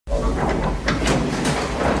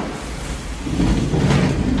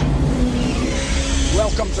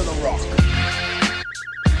Welcome to The Rock.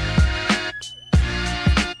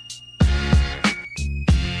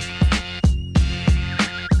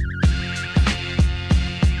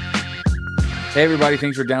 Hey everybody,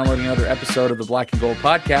 thanks for downloading another episode of the Black and Gold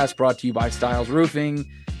Podcast brought to you by Styles Roofing.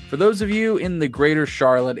 For those of you in the greater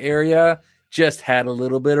Charlotte area, just had a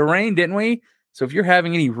little bit of rain, didn't we? So if you're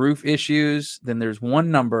having any roof issues, then there's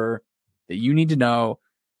one number that you need to know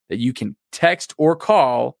that you can text or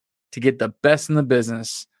call to get the best in the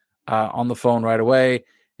business on the phone right away.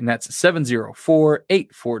 And that's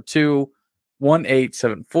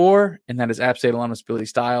 704-842-1874. And that is App State alumnus Billy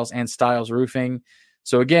Styles and Styles Roofing.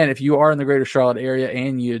 So again, if you are in the greater Charlotte area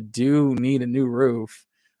and you do need a new roof,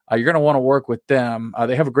 you're going to want to work with them.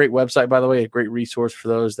 They have a great website, by the way, a great resource for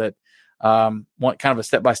those that want kind of a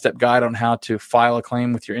step-by-step guide on how to file a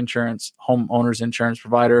claim with your insurance, homeowner's insurance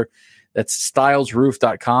provider. That's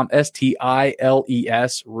stylesroof.com,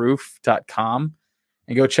 STILES roof.com.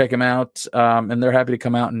 And go check them out. And they're happy to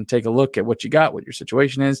come out and take a look at what you got, what your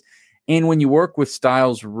situation is. And when you work with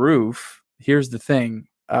Styles Roof, here's the thing.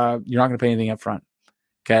 You're not going to pay anything up front.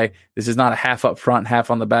 Okay. This is not a half up front,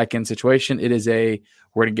 half on the back end situation. It is we're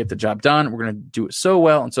going to get the job done. We're going to do it so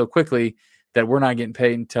well and so quickly that we're not getting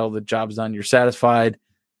paid until the job's done. You're satisfied.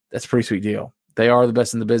 That's a pretty sweet deal. They are the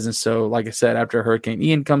best in the business. So like I said, after Hurricane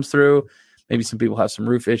Ian comes through, maybe some people have some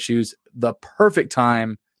roof issues. The perfect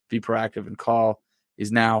time to be proactive and call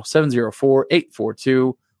is now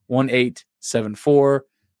 704-842-1874 for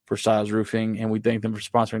Styles Roofing. And we thank them for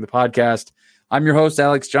sponsoring the podcast. I'm your host,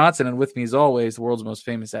 Alex Johnson, and with me, as always, the world's most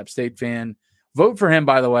famous App State fan. Vote for him,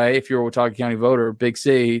 by the way, if you're a Watauga County voter, Big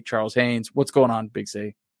C, Charles Haynes. What's going on, Big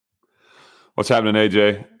C? What's happening,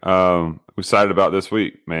 AJ? We're excited about this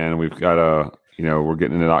week, man. We've got we're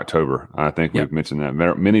getting into October. I think we've mentioned that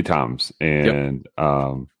many times, and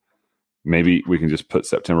maybe we can just put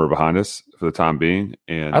September behind us for the time being.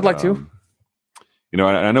 And I'd like to.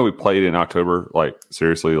 I know we played in October, like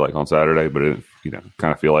seriously, like on Saturday, but it,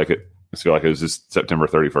 kind of feel like it. I feel like it was just September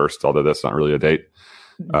 31st, although that's not really a date.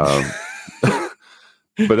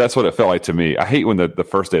 But that's what it felt like to me. I hate when the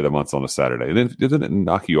first day of the month's on a Saturday. Doesn't it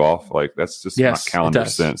knock you off? Like that's just my calendar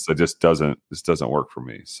sense. It just doesn't work for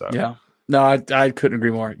me. So yeah, no, I couldn't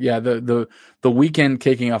agree more. Yeah, the weekend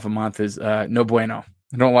kicking off a month is no bueno.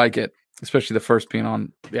 I don't like it, especially the first being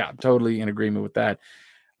on. Yeah, I'm totally in agreement with that.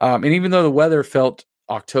 And even though the weather felt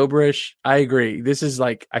Octoberish, I agree. This is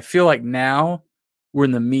like I feel like now we're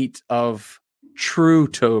in the meat of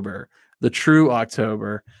True-tober, the true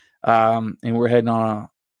October. And we're heading on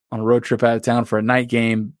a road trip out of town for a night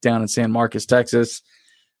game down in San Marcos, Texas.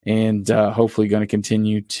 And hopefully going to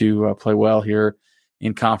continue to play well here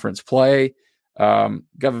in conference play. Got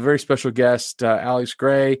a very special guest, Alex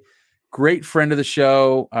Gray, great friend of the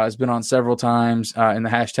show, has been on several times in the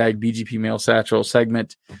hashtag BGP Mail Satchel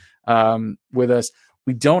segment with us.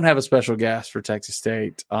 We don't have a special guest for Texas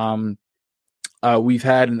State. We've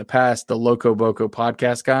had in the past the Loco Boco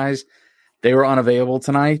podcast guys. They were unavailable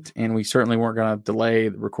tonight, and we certainly weren't going to delay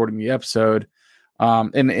recording the episode.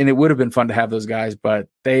 And it would have been fun to have those guys, but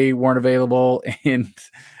they weren't available. And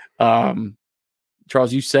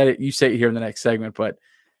Charles, you said it. You say it here in the next segment, but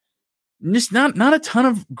just not a ton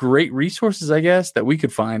of great resources, I guess, that we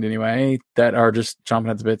could find anyway that are just chomping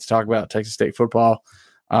at the bit to talk about Texas State football.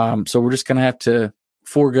 So we're just going to have to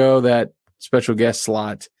forego that special guest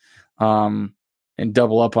slot. And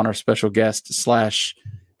double up on our special guest /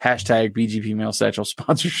 hashtag BGP Mail Satchel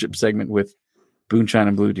sponsorship segment with Boonshine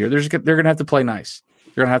and Blue Deer. They're going to have to play nice.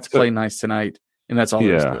 They're going to have to play nice tonight, and that's all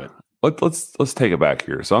there is to it. Let's take it back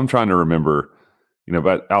here. So I'm trying to remember,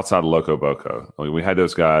 but outside of Loco Boco, we had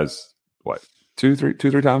those guys, what, two,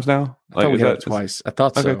 three times now? I thought we had it twice. I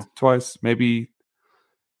thought so. Twice, maybe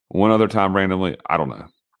one other time randomly. I don't know.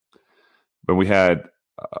 But we had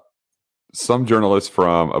some journalist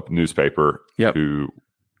from a newspaper who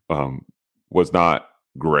was not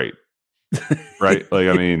great, right? Like,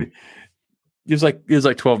 I mean, it was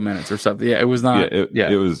like 12 minutes or something. Yeah, it was not.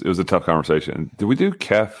 It was a tough conversation. Did we do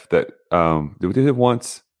Kef? Did we do it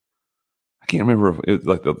once? I can't remember. If it was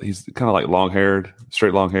like he's kind of like long haired,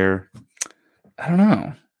 straight long hair. I don't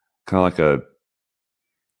know. Kind of like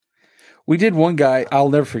We did one guy. I'll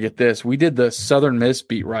never forget this. We did the Southern Miss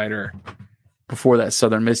beat writer before that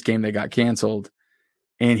Southern Miss game that got canceled.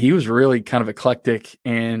 And he was really kind of eclectic,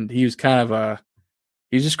 and he was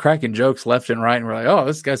he was just cracking jokes left and right. And we're like, oh,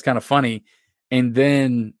 this guy's kind of funny. And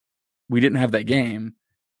then we didn't have that game.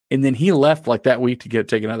 And then he left like that week to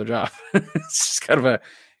take another job. It's just kind of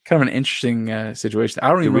an interesting situation. I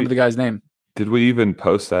don't even remember the guy's name. Did we even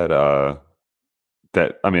post that? I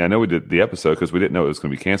mean, I know we did the episode because we didn't know it was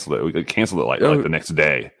going to be canceled. We canceled it like the next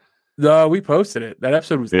day. No, we posted it. That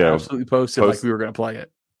episode was Yeah, absolutely posted like we were going to play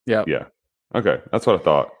it. Yeah. Yeah. Okay. That's what I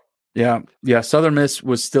thought. Yeah. Yeah. Southern Miss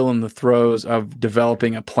was still in the throes of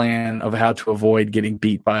developing a plan of how to avoid getting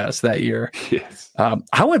beat by us that year. Yes.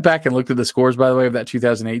 I went back and looked at the scores, by the way, of that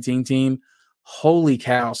 2018 team. Holy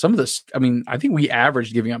cow. Some of this, I mean, I think we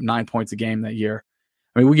averaged giving up 9 points a game that year.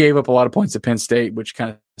 I mean, we gave up a lot of points to Penn State, which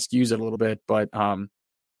kind of skews it a little bit, but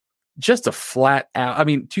just a flat out. I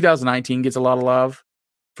mean, 2019 gets a lot of love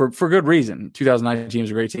for good reason. 2019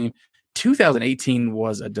 was a great team. 2018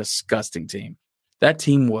 was a disgusting team. That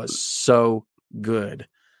team was so good.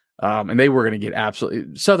 And they were going to get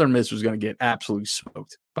absolutely, Southern Miss was going to get absolutely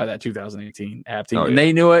smoked by that 2018 App team. And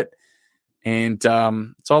they knew it. And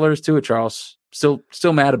that's all there is to it, Charles. Still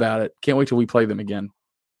mad about it. Can't wait till we play them again.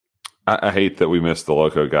 I hate that we missed the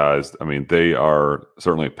Loco guys. I mean, they are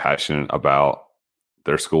certainly passionate about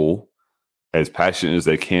their school, as passionate as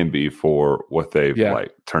they can be for what they've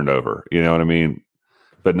like turned over. You know what I mean?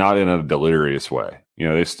 But not in a delirious way. You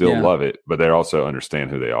know, they still love it, but they also understand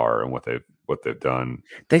who they are and what they've done.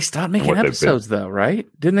 They stopped making episodes, though, right?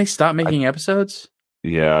 Didn't they stop making episodes?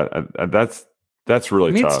 Yeah, that's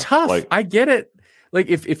really tough. It's tough. Like, I get it. Like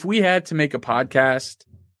if we had to make a podcast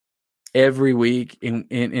every week, and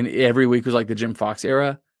every week was like the Jim Fox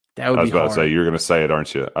era, that would be hard. I was about to say, you're going to say it,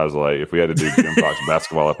 aren't you? I was like, if we had to do Jim Fox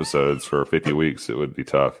basketball episodes for 50 weeks, it would be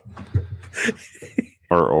tough.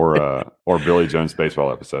 Or Billy Jones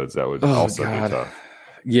baseball episodes, that would also be tough.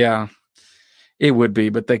 Yeah, it would be,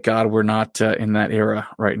 but thank God we're not in that era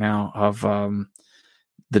right now of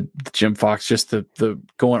the Jim Fox, just the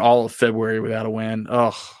going all of February without a win.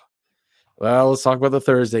 Oh, well, let's talk about the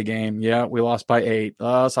Thursday game. Yeah, we lost by 8.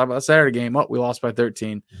 Let's talk about the Saturday game. Oh, we lost by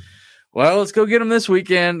 13. Well, let's go get them this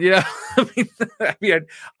weekend. Yeah,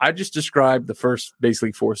 I just described the first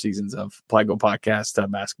basically 4 seasons of Plago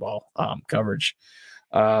Podcast basketball coverage.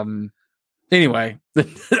 Anyway, I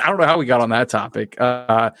don't know how we got on that topic.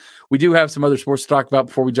 We do have some other sports to talk about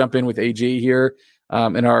before we jump in with AG here.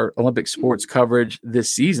 In our Olympic sports coverage this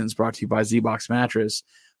season is brought to you by Z-Box Mattress.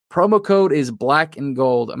 Promo code is black and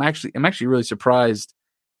gold. I'm actually really surprised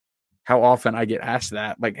how often I get asked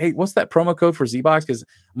that. Like, hey, what's that promo code for Z-Box? Because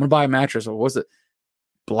I'm going to buy a mattress. Or what's it?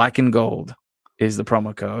 Black and gold is the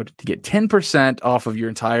promo code to get 10% off of your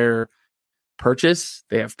entire purchase.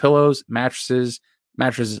 They have pillows, mattresses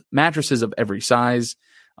of every size,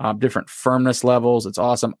 different firmness levels. It's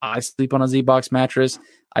awesome. I sleep on a Z-Box mattress.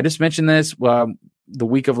 I just mentioned this the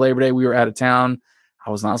week of Labor Day. We were out of town. I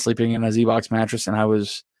was not sleeping in a Z-Box mattress, and I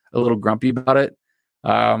was a little grumpy about it.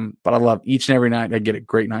 But I love each and every night I get a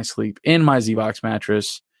great night's sleep in my Z-Box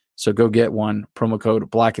mattress. So go get one. Promo code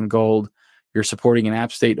black and gold. You're supporting an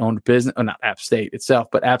App State owned business, not App State itself,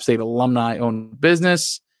 but App State alumni owned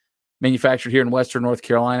business, manufactured here in Western North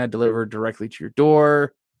Carolina, delivered directly to your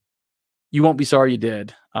door. You won't be sorry you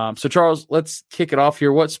did. So Charles, let's kick it off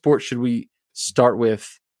here. What sport should we start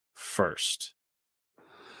with first?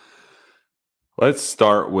 Let's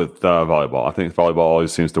start with volleyball. I think volleyball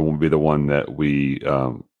always seems to be the one that we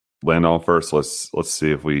land on first. Let's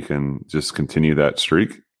see if we can just continue that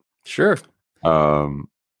streak. Sure.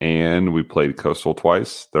 And we played Coastal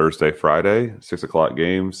twice, Thursday, Friday, 6:00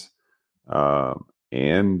 games.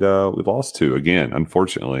 And we lost 2 again,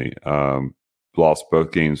 unfortunately. Lost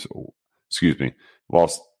both games.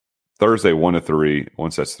 Lost Thursday 1-3,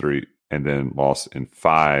 1-3, and then lost in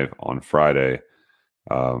 5 on Friday.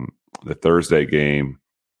 The Thursday game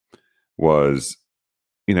was,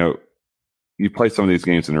 you play some of these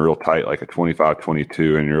games and they're real tight, like a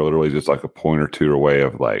 25-22, and you're literally just like a point or two away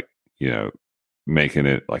of making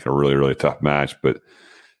it like a really, really tough match. But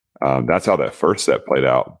that's how that first set played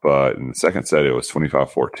out. But in the second set, it was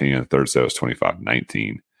 25-14, and the third set was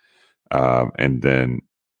 25-19. And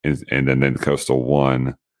then Coastal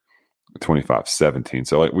won 25-17.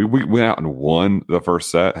 So like we went out and won the first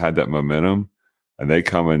set, had that momentum, and they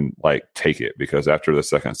come and like take it, because after the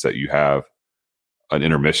second set you have an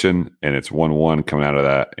intermission and it's 1-1 coming out of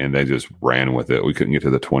that, and they just ran with it. We couldn't get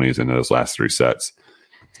to the 20s in those last 3 sets.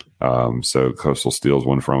 So Coastal steals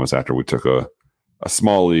one from us after we took a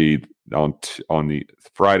small lead on the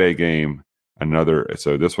Friday game.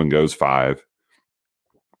 So this one goes 5,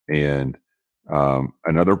 and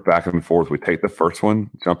another back and forth. We take the first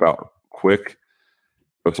one, jump out quick.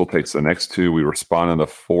 Coastal takes the next 2. We respond in the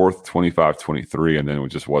fourth, 25-23, and then it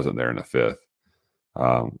just wasn't there in the fifth.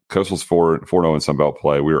 Coastal's 4-0 in Sun Belt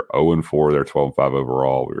play. We were 0-4. They're 12-5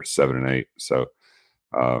 overall. We were 7-8. So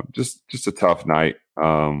just a tough night.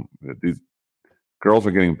 These girls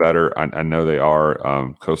are getting better. I know they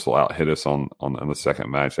are. Coastal out hit us on the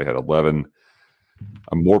second match. They had 11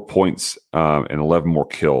 more points and 11 more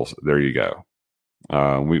kills. There you go.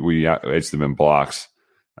 We edged them in blocks,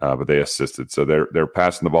 but they assisted. So they're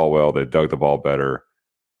passing the ball well. They dug the ball better.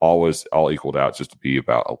 All equaled out just to be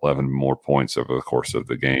about 11 more points over the course of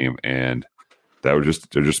the game, and they're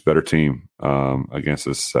just a better team against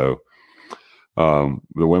us. So the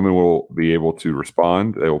women will be able to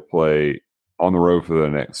respond. They will play on the road for the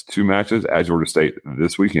next 2 matches at Georgia State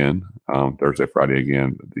this weekend, Thursday, Friday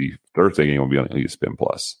again. The Thursday game will be on ESPN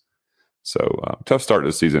Plus. So tough start to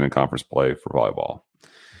the season in conference play for volleyball.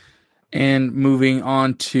 And moving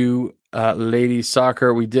on to ladies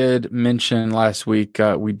soccer, we did mention last week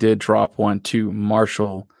we did drop one to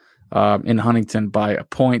Marshall in Huntington by a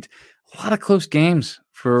point. A lot of close games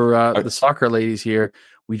for the soccer ladies here.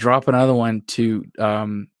 We drop another one to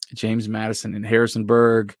James Madison in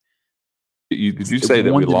Harrisonburg. Did you say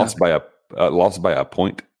that we lost by a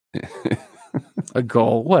point? A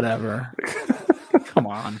goal, whatever. Come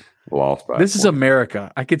on. Lost by this is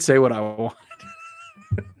America. I could say what I want.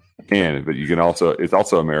 But you can also, it's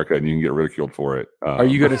also America, and you can get ridiculed for it. Are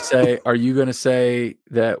you going to say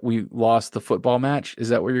that we lost the football match? Is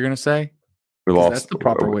that what you're going to say? We lost. That's the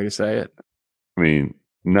proper way to say it. I mean,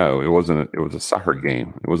 no, it wasn't. It was a soccer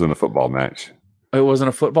game. It wasn't a football match. It wasn't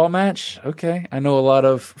a football match? Okay. I know a lot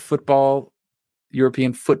of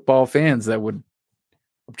European football fans that would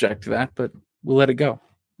object to that, but we'll let it go.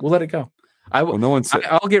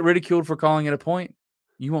 I'll get ridiculed for calling it a point.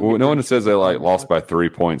 You won't. Well, no one says they lost by 3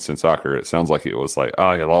 points in soccer. It sounds like it was like,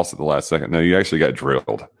 oh, you lost at the last second. No, you actually got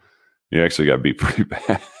drilled. You actually got beat pretty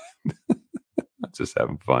bad. Just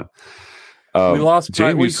having fun. We lost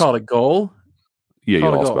by, we call it a goal. Yeah, you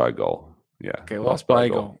lost by a goal. Yeah. Okay, lost by a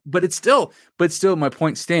goal. But still, my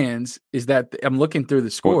point stands is that I'm looking through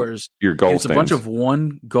the scores. Your goal stands. A bunch of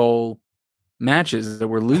 1-goal matches that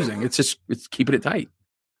we're losing. It's keeping it tight.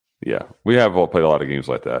 Yeah, we have played a lot of games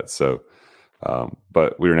like that. So,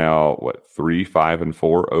 but we're now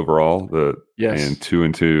 3-5-4 overall. And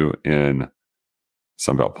 2-2 in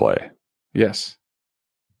Sunbelt play. Yes,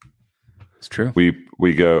 it's true.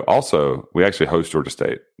 We go also. We actually host Georgia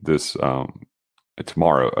State this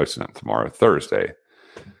tomorrow. It's not tomorrow. Thursday.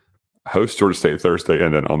 Host Georgia State Thursday,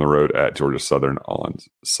 and then on the road at Georgia Southern on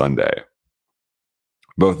Sunday.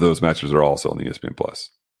 Both of those matches are also on the ESPN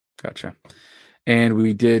Plus. Gotcha. And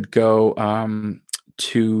we did go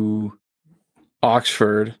to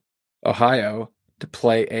Oxford, Ohio, to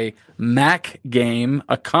play a MAC game,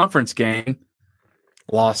 a conference game.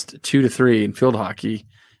 Lost 2-3 in field hockey,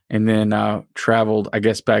 and then traveled, I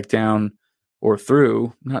guess, back down or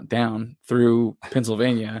through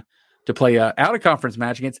Pennsylvania to play an out-of-conference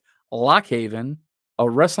match against Lock Haven, a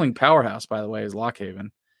wrestling powerhouse, by the way, is Lock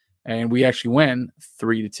Haven. And we actually win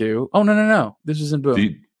 3-2. Oh, no. This is in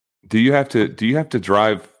Boone. Do you have to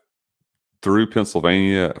drive through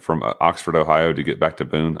Pennsylvania from Oxford, Ohio to get back to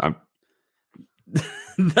Boone?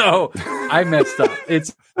 No, I messed up.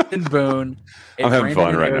 It's in Boone. I'm having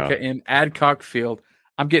fun right now. In Adcock Field.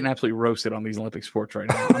 I'm getting absolutely roasted on these Olympic sports right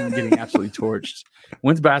now. I'm getting absolutely torched.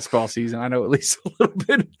 When's basketball season? I know at least a little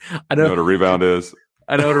bit. I know what a rebound is.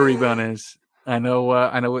 I know what a rebound is. I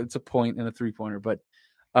know it's a point and a 3-pointer. But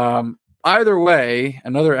either way,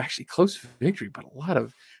 another actually close victory, but a lot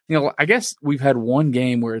of, I guess we've had one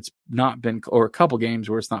game where it's not been, or a couple games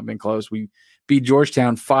where it's not been close. We beat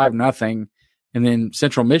Georgetown 5-0, and then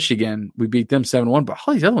Central Michigan, we beat them 7-1. But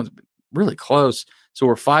all these other ones have been really close. So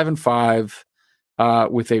we're 5-5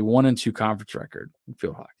 with a 1-2 conference record in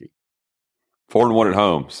field hockey. 4-1 at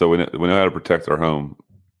home. So we know how to protect our home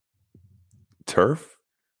turf,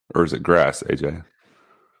 or is it grass, AJ?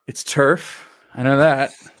 It's turf. I know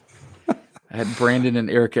that. I had Brandon and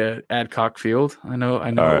Erica at Adcock Field. I know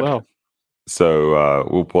it well. So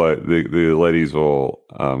we'll play. The ladies will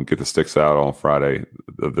get the sticks out on Friday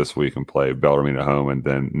of this week and play Bellarmine at home, and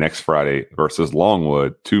then next Friday versus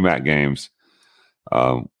Longwood, 2 MAC games,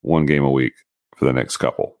 1 game a week for the next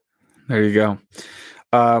couple. There you go.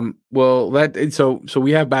 So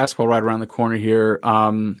we have basketball right around the corner here.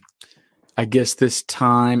 I guess this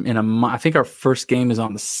time in a month, I think our first game is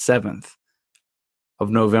on the 7th of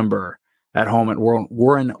November at home at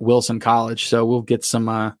Warren Wilson College. So we'll get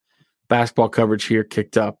some basketball coverage here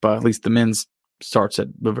kicked up. At least the men's starts at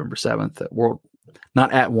November 7th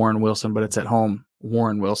not at Warren Wilson, but it's at home,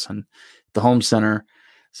 Warren Wilson, the home center.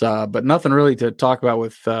 So, but nothing really to talk about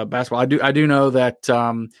with basketball. I do know that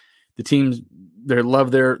the teams, they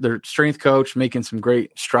love their strength coach making some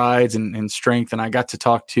great strides in strength. And I got to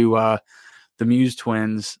talk to the Muse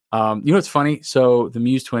twins. It's funny. So the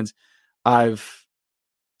Muse twins, I've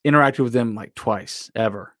interacted with them like twice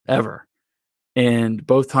ever. And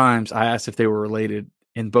both times I asked if they were related,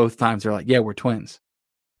 and both times they're like, yeah, we're twins.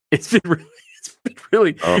 It's been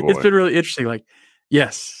really interesting. Like,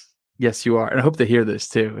 Yes. Yes, you are. And I hope they hear this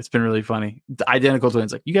too. It's been really funny. The identical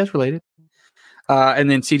twins. Like, you guys related? And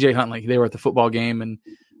then CJ Huntley, they were at the football game, and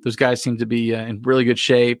those guys seem to be in really good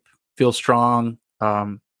shape, feel strong.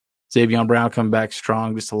 Xavier Brown coming back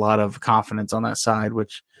strong. Just a lot of confidence on that side,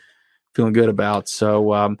 which feeling good about.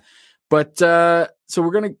 So, so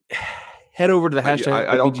we're going to head over to the hashtag.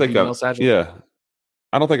 I don't think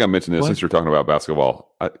I don't think I mentioned this since you're talking about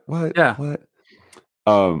basketball. What?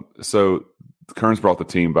 So Kearns brought the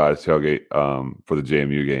team by the tailgate for the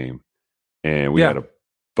JMU game, and we had a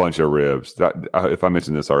bunch of ribs. If I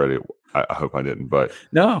mentioned this already, I hope I didn't. But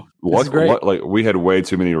no, this is great. Like we had way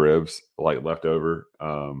too many ribs like left over,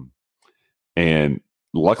 and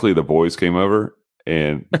luckily the boys came over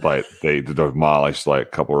and like they demolished like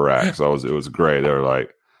a couple of racks. So it was great. They were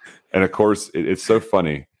like, and of course it's so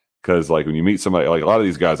funny. Because like when you meet somebody, like a lot of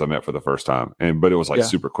these guys I met for the first time, but it was like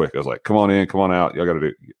super quick. I was like, "Come on in, come on out, y'all got to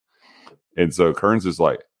do." And so Kearns is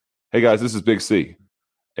like, "Hey guys, this is Big C,"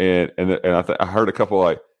 and I heard a couple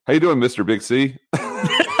like, "How you doing, Mr. Big C?"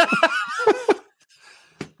 I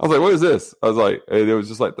was like, "What is this?" I was like, and it was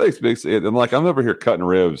just like, "Thanks, Big C." And like I'm over here cutting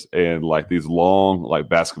ribs, and like these long like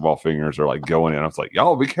basketball fingers are like going in. I was like,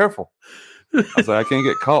 "Y'all be careful." I was like, "I can't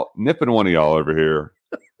get caught nipping one of y'all over here.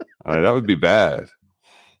 That would be bad."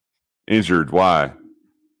 Injured? Why?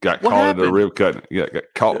 Got caught at the rib cut. Yeah, got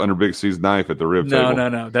caught under Big C's knife at the rib table.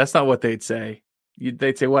 No. That's not what they'd say.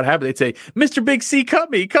 They'd say, "What happened?" They'd say, "Mr. Big C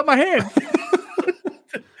cut my hand."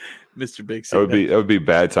 Mr. Big C. That would be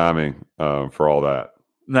bad timing for all that.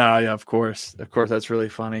 No, yeah, of course, that's really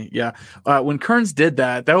funny. Yeah, when Kearns did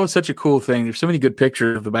that was such a cool thing. There's so many good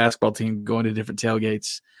pictures of the basketball team going to different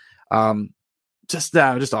tailgates. Just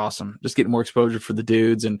awesome. Just getting more exposure for the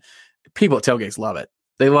dudes, and people at tailgates love it.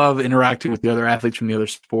 They love interacting with the other athletes from the other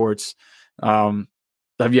sports. I've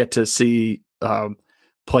yet to see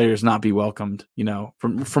players not be welcomed,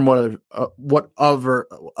 from what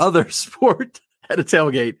other sport at a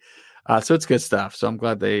tailgate. So it's good stuff. So I'm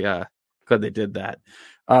glad they did that.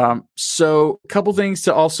 So a couple things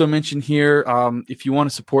to also mention here. If you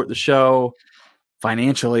want to support the show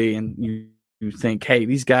financially, and you think, hey,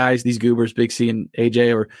 these guys, these goobers, Big C and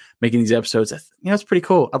AJ, are making these episodes, it's pretty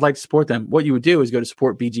cool. I'd like to support them. What you would do is go to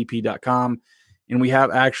supportbgp.com, and we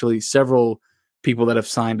have actually several people that have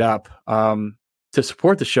signed up to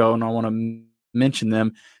support the show, and I want to mention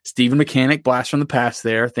them. Stephen Mechanic, blast from the past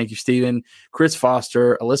there. Thank you, Stephen. Chris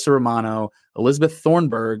Foster, Alyssa Romano, Elizabeth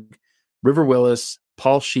Thornburg, River Willis,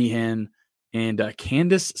 Paul Sheehan, and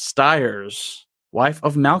Candace Stiers, wife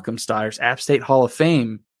of Malcolm Stiers, App State Hall of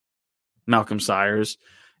Fame Malcolm Stiers.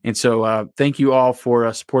 And so thank you all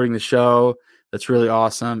for supporting the show. That's really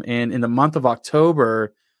awesome. And in the month of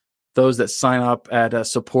October, those that sign up at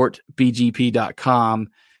supportbgp.com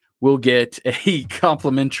will get a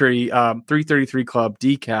complimentary 333 Club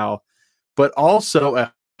decal, but also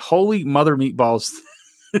a Holy Mother Meatballs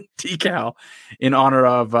decal in honor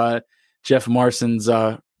of Jeff Marson's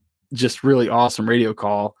just really awesome radio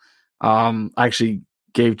call. I actually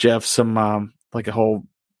gave Jeff some like a whole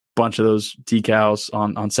bunch of those decals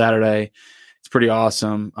on Saturday. It's pretty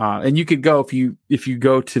awesome. And you could go, if you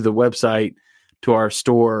go to the website, to our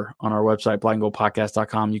store on our website,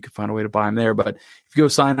 blackandgoldpodcast.com, you can find a way to buy them there. But if you go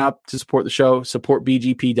sign up to support the show,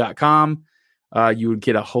 supportbgp.com, you would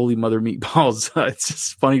get a Holy Mother Meatballs. It's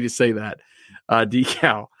just funny to say that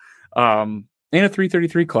decal, and a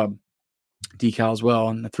 333 Club decal as well.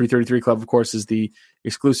 And the 333 Club, of course, is the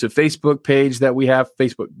exclusive Facebook page that we have,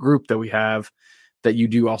 Facebook group that we have, that you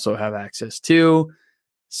do also have access to.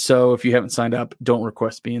 So if you haven't signed up, don't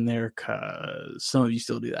request being there, because some of you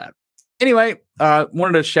still do that. Anyway,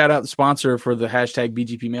 wanted to shout out the sponsor for the hashtag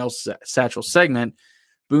BGP Mail Satchel segment,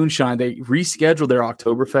 Boonshine. They rescheduled their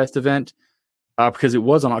Oktoberfest event because it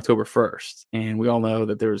was on October 1st. And we all know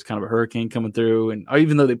that there was kind of a hurricane coming through. And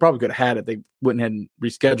even though they probably could have had it, they went ahead and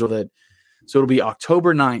rescheduled it. So it'll be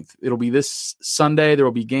October 9th. It'll be this Sunday. There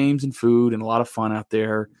will be games and food and a lot of fun out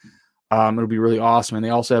there. It'll be really awesome. And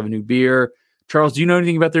they also have a new beer. Charles, do you know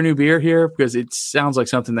anything about their new beer here? Because it sounds like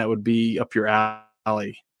something that would be up your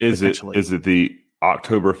alley. Is it the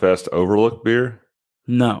Oktoberfest Overlook beer?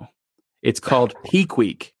 No. It's called Peak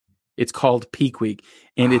Week. It's called Peak Week.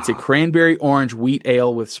 And it's a cranberry orange wheat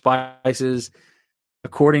ale with spices.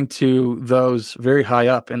 According to those very high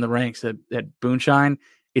up in the ranks at Boonshine,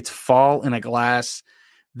 it's fall in a glass.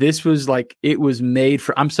 This was like, it was made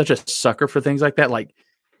for, I'm such a sucker for things like that. Like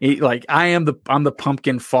I'm the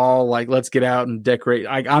pumpkin fall, like let's get out and decorate.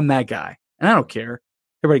 I'm that guy. And I don't care.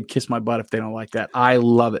 Everybody kiss my butt if they don't like that. I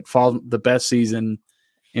love it. Fall's the best season.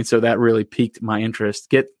 And so that really piqued my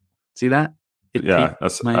interest. See that?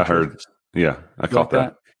 I heard. Yeah, I caught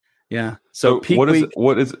that. Yeah. So peak what is week.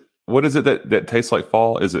 it? What is it that tastes like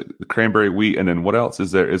fall? Is it cranberry wheat? And then what else?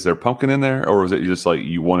 Is there pumpkin in there? Or was it just like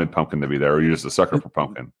you wanted pumpkin to be there? Or you're just a sucker for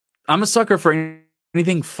pumpkin? I'm a sucker for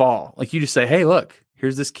anything fall. Like you just say, hey, look,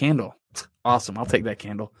 here's this candle. Awesome. I'll take that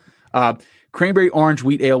candle. Cranberry orange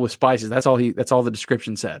wheat ale with spices. That's all the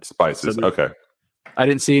description said. Spices. So okay. I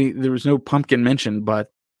didn't see, there was no pumpkin mentioned,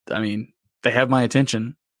 but I mean, they have my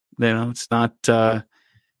attention. You know, it's not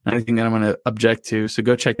anything that I'm going to object to. So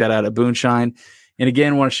go check that out at Boonshine. And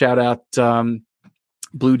again, want to shout out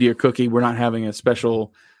Blue Deer Cookie. We're not having a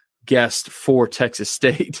special guest for Texas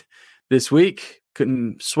State this week.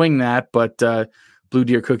 Couldn't swing that, but Blue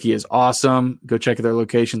Deer Cookie is awesome. Go check out their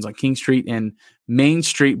locations on King Street and Main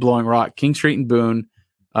Street, Blowing Rock. King Street and Boone,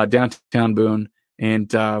 downtown Boone,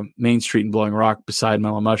 and Main Street and Blowing Rock beside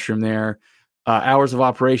Mellow Mushroom there. Hours of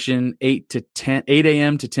operation, 8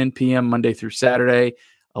 a.m. to 10 p.m. Monday through Saturday,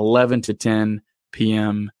 11 to 10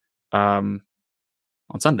 p.m.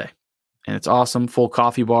 On Sunday. And it's awesome. Full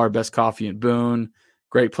coffee bar, best coffee in Boone.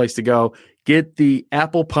 Great place to go. Get the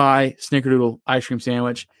apple pie snickerdoodle ice cream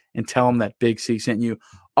sandwich and tell them that Big C sent you.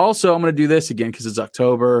 Also, I'm going to do this again because it's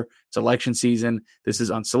October. It's election season. This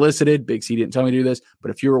is unsolicited. Big C didn't tell me to do this.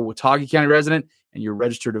 But if you're a Watauga County resident and you're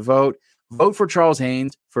registered to vote for Charles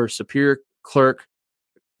Haynes for Superior Clerk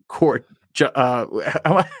Court.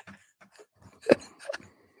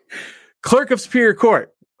 Clerk of Superior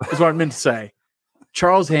Court is what I meant to say.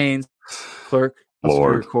 Charles Haynes, Clerk of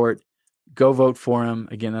Superior Court. Go vote for him.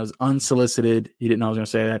 Again, that was unsolicited. He didn't know I was going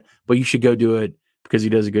to say that, but you should go do it because he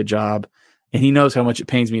does a good job. And he knows how much it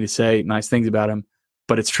pains me to say nice things about him,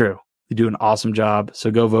 but it's true. They do an awesome job.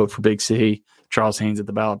 So go vote for Big C, Charles Haynes at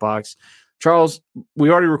the ballot box. Charles, we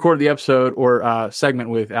already recorded the episode or segment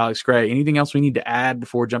with Alex Gray. Anything else we need to add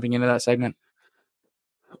before jumping into that segment?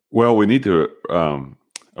 Well, we need to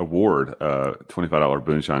award a $25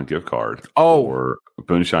 Boonshine gift card or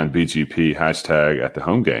Boonshine BGP hashtag at the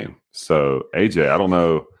home game. So AJ, I don't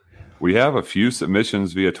know. We have a few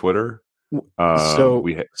submissions via Twitter. We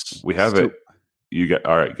have it. You got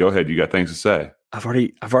all right. Go ahead. You got things to say. I've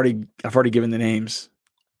already given the names.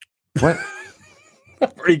 What?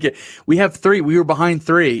 We have 3. We were behind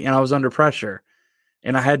 3, and I was under pressure,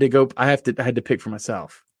 and I had to go. I had to pick for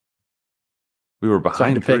myself. We were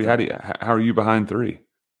behind 3. How are you behind 3?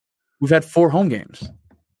 We've had 4 home games.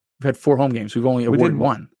 We've only awarded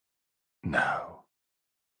 1. No.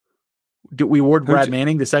 Did we award Brad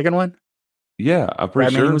Manning the second one? Yeah, I'm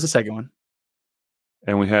pretty Brad Manning was the second one.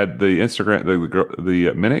 And we had the Instagram, the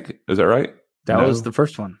Minnick. Is that right? That was the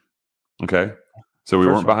first one. Okay, so we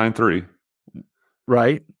weren't behind 3,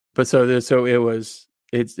 right? But so it was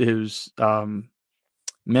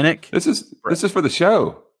Minnick. This is for the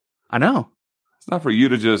show. I know. It's not for you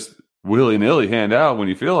to just willy-nilly hand out when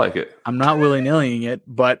you feel like it. I'm not willy-nillying it,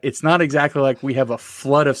 but it's not exactly like we have a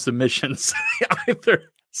flood of submissions either.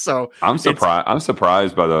 So I'm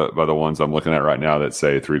surprised by the ones I'm looking at right now that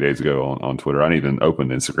say 3 days ago on Twitter. I didn't even open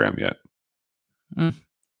Instagram yet.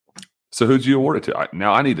 So who'd you award it to?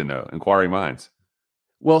 Now I need to know. Inquiring minds.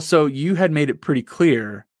 Well, so you had made it pretty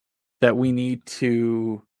clear that we need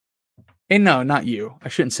to, and no, not you. I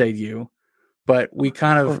shouldn't say you, but we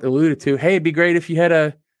kind of alluded to, hey, it'd be great if you had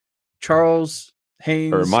a Charles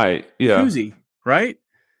Haynes or koozie, right?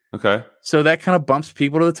 Okay. So that kind of bumps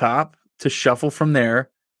people to the top to shuffle from there.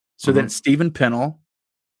 So then Stephen Pennell,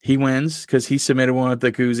 he wins because he submitted one with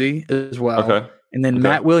the koozie as well. Okay. And then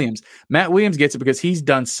Matt Williams. Matt Williams gets it because he's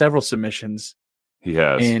done several submissions. He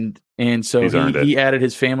has. And so he added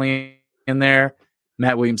his family in there.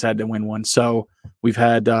 Matt Williams had to win one. So we've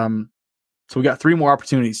had so we got 3 more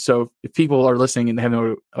opportunities. So if people are listening and have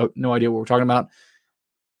no idea what we're talking about,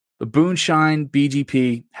 the Boonshine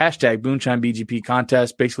BGP, hashtag Boonshine BGP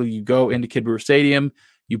contest. Basically, you go into Kid Brewer Stadium,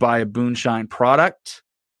 you buy a Boonshine product,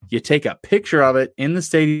 you take a picture of it in the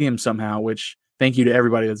stadium somehow, which thank you to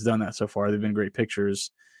everybody that's done that so far. They've been great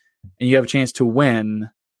pictures. And you have a chance to win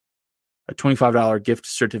a $25 gift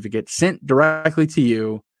certificate sent directly to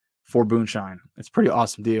you for Boonshine. It's a pretty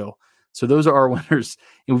awesome deal. So those are our winners.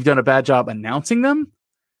 And we've done a bad job announcing them,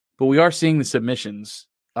 but we are seeing the submissions.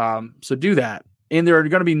 So do that. And there are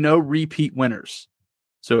going to be no repeat winners.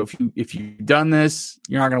 So if you've done this,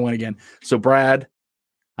 you're not going to win again. So Brad,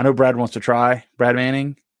 I know Brad wants to try. Brad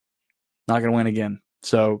Manning, not going to win again.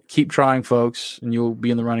 So keep trying, folks, and you'll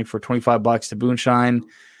be in the running for $25 to Boonshine.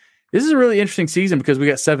 This is a really interesting season because we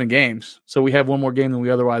got 7 games. So we have one more game than we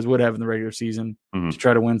otherwise would have in the regular season to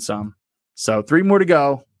try to win some. So 3 more to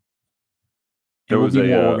go. And we'll be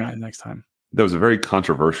more organized next time. There was a very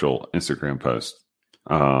controversial Instagram post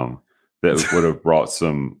that would have brought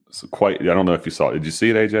some quite. I don't know if you saw it. Did you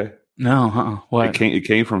see it, AJ? No, what? It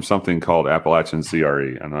came from something called Appalachian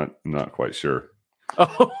CRE. I'm not quite sure.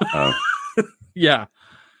 Oh, yeah.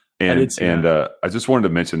 And I just wanted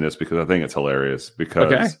to mention this because I think it's hilarious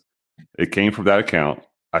because it came from that account.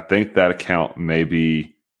 I think that account may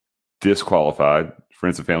be disqualified.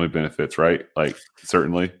 Friends and family benefits, right? Like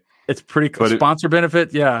certainly. It's pretty cool. Sponsor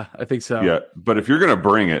benefit. Yeah, I think so. Yeah. But if you're going to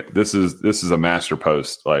bring it, this is a master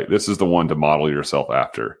post. Like this is the one to model yourself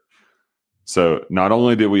after. So not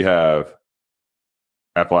only did we have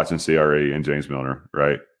Appalachian CRE and James Milner,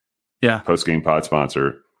 right? Yeah. Post game pod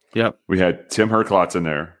sponsor. Yep. We had Tim Herklotz in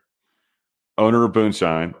there, owner of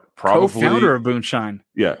Boonshine, probably co-founder of Boonshine.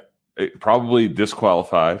 Yeah. Probably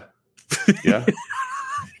disqualified. Yeah.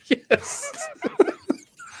 Yes.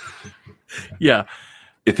 Yeah.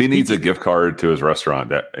 If he needs a gift card to his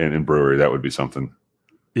restaurant and brewery, that would be something.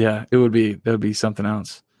 Yeah, that would be something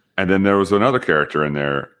else. And then there was another character in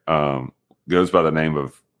there, goes by the name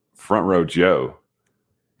of Front Row Joe.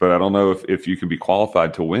 But I don't know if you can be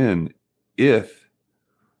qualified to win if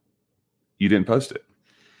you didn't post it.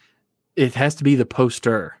 It has to be the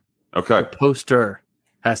poster. Okay. The poster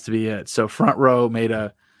has to be it. So Front Row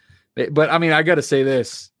but I mean, I got to say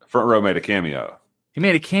this. Front Row made a cameo. He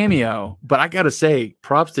made a cameo, but I got to say,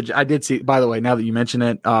 props to. I did see. By the way, now that you mention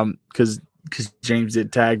it, because James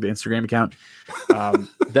did tag the Instagram account,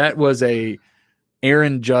 that was a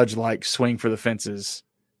Aaron Judge like swing for the fences.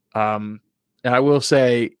 And I will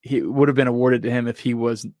say, he would have been awarded to him if he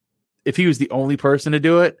was the only person to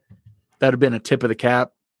do it. That'd have been a tip of the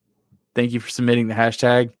cap. Thank you for submitting the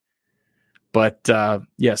hashtag. But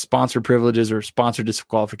yeah, sponsor privileges or sponsor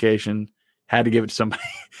disqualification. Had to give it to somebody.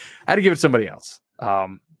 Had to give it to somebody else.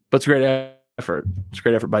 But it's a great effort. It's a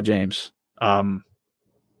great effort by James.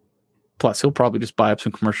 Plus, he'll probably just buy up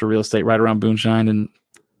some commercial real estate right around Boonshine and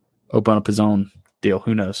open up his own deal.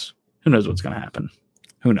 Who knows? Who knows what's going to happen?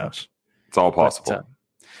 Who knows? It's all possible. But,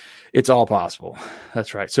 it's all possible.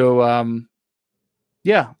 That's right. So,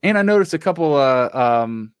 yeah. And I noticed a couple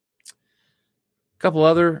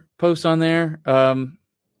other posts on there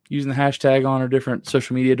using the hashtag on our different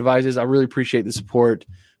social media devices. I really appreciate the support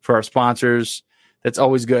for our sponsors. That's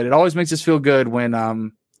always good. It always makes us feel good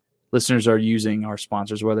when listeners are using our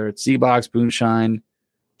sponsors, whether it's Z-Box, Boonshine,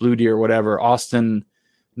 Blue Deer, whatever. Austin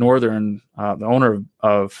Northern, the owner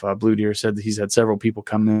of Blue Deer, said that he's had several people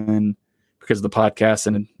come in because of the podcast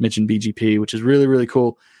and mentioned BGP, which is really, really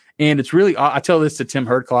cool. And it's really, I tell this to Tim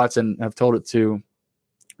Herklotz, and I've told it to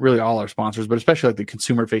really all our sponsors, but especially like the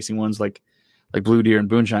consumer-facing ones like Blue Deer and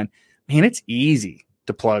Boonshine. Man, it's easy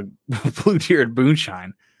to plug Blue Deer and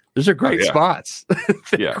Boonshine. Those are great spots.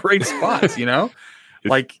 Great spots, you know?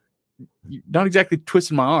 Like, not exactly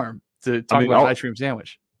twisting my arm to talk about ice cream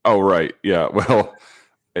sandwich. Oh, right. Yeah. Well,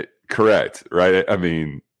 correct. Right. I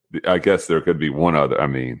mean, I guess there could be one other. I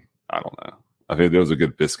mean, I don't know. I think there was a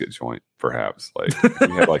good biscuit joint, perhaps. Like,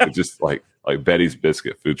 we had like just like Betty's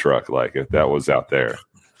Biscuit food truck. Like, if that was out there,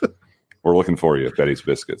 we're looking for you at Betty's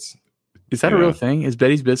Biscuits. Is that a real thing? Is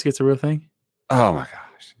Betty's Biscuits a real thing? Oh my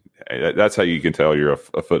gosh. Hey, that's how you can tell you're a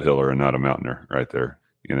foothiller and not a mountaineer right there.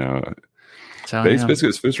 You know, Betty's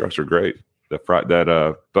Biscuits food trucks are great.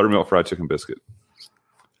 That buttermilk fried chicken biscuit.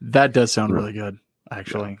 That does sound really good,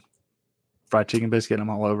 actually. Yeah. Fried chicken biscuit. I'm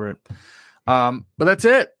all over it. But that's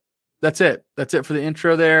it. That's it for the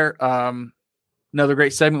intro there. Another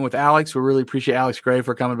great segment with Alex. We really appreciate Alex Gray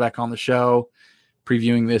for coming back on the show,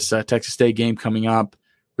 previewing this Texas State game coming up.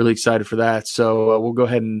 Really excited for that. So we'll go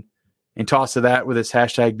ahead and toss to that with this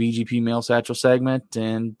hashtag BGP Mail Satchel segment.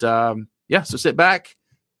 And so sit back,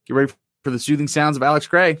 get ready for the soothing sounds of Alex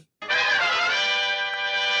Gray.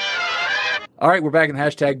 All right, we're back in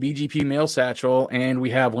hashtag BGP Mail Satchel, and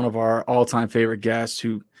we have one of our all-time favorite guests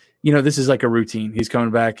who, this is like a routine. He's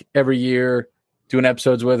coming back every year, doing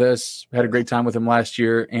episodes with us. We had a great time with him last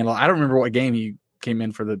year, and I don't remember what game he came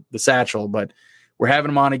in for the Satchel, but we're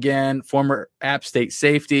having him on again. Former App State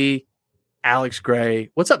safety, Alex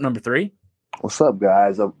Gray. What's up, number 3? What's up,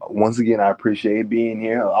 guys? Once again, I appreciate being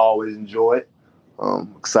here. I always enjoy it.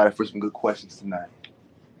 Excited for some good questions tonight.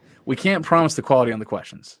 We can't promise the quality on the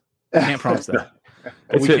questions. I can't promise that.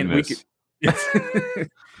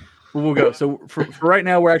 We'll go. So for right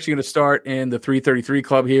now, we're actually going to start in the 333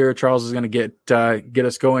 club here. Charles is going to get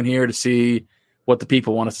us going here to see what the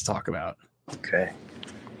people want us to talk about. Okay.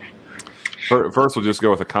 First, we'll just go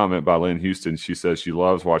with a comment by Lynn Houston. She says she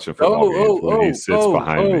loves watching football games when he sits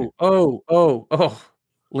behind me.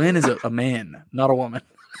 Lynn is a man, not a woman.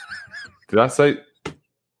 Did I say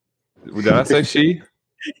she?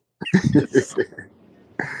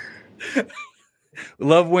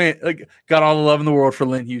 Love got all the love in the world for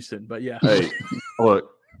Lynn Houston, but yeah. Hey,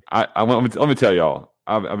 look, let me tell y'all.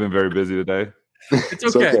 I've been very busy today.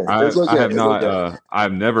 It's okay. I have not.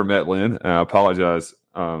 I've never met Lynn. And I apologize,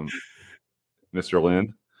 Mr.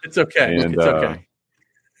 Lynn. It's okay. And, it's okay.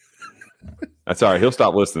 That's all right. He'll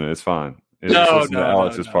stop listening. It's fine. Listen to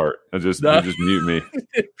Alex's part. You just mute me.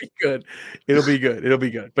 It'll be good. It'll be good. It'll be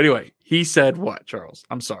good. But anyway, he said what, Charles?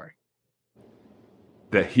 I'm sorry.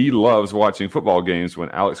 That he loves watching football games when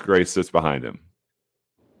Alex Gray sits behind him.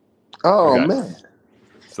 Oh, man.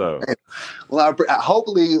 So, well,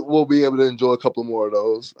 hopefully we'll be able to enjoy a couple more of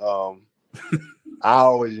those. I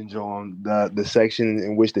always enjoy them. The section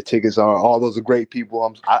in which the tickets are. All those are great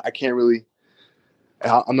people. I can't really.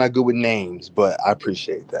 I'm not good with names, but I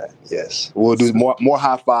appreciate that. Yes, we'll do more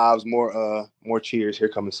high fives, more cheers. Here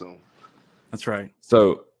coming soon. That's right.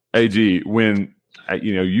 So, AG, when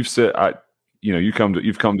you've come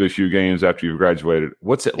to a few games after you've graduated.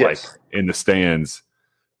 What's it like in the stands?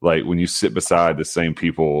 Like when you sit beside the same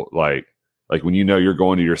people, like when you know you're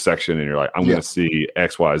going to your section and you're like, I'm going to see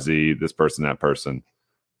X, Y, Z, this person, that person.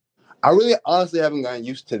 I really honestly haven't gotten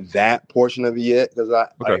used to that portion of it yet because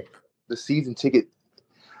like the season ticket.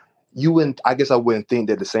 I guess I wouldn't think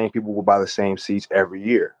that the same people will buy the same seats every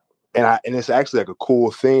year. And it's actually like a cool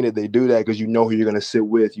thing that they do that because you know who you're going to sit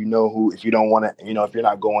with. You know who, if you don't want to, if you're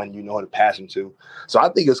not going, you know who to pass them to. So I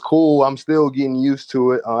think it's cool. I'm still getting used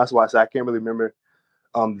to it. That's why I said I can't really remember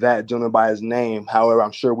that gentleman by his name. However,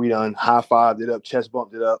 I'm sure we done high-fived it up, chest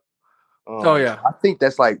bumped it up. I think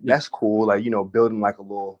that's cool. Like, building like a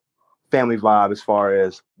little family vibe as far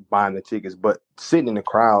as buying the tickets. But sitting in the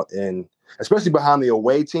crowd and especially behind the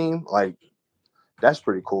away team, like, that's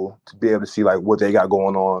pretty cool to be able to see like what they got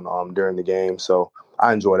going on during the game. So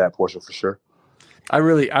I enjoy that portion for sure.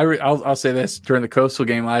 I'll say this: during the Coastal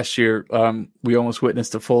game last year, we almost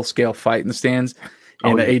witnessed a full scale fight in the stands,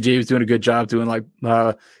 and AJ was doing a good job doing like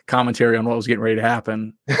commentary on what was getting ready to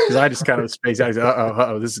happen. Because I just kind of spaced out. I said,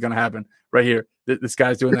 "Uh-oh, this is going to happen right here. This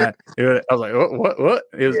guy's doing that." I was like, "What?"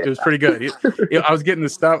 It was pretty good. I was getting the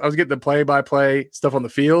stuff. I was getting the play-by-play stuff on the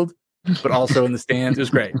field, but also in the stands. It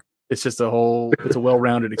was great. It's just it's a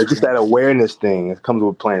well-rounded experience. It's just that awareness thing. It comes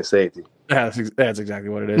with playing safety. That's exactly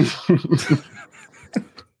what it is.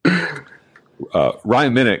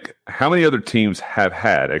 Ryan Minnick, how many other teams have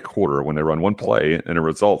had a quarter when they run one play and it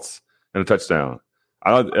results in a touchdown?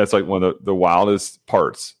 That's like one of the wildest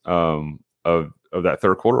parts of that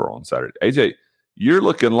third quarter on Saturday. AJ, you're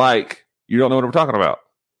looking like you don't know what we're talking about.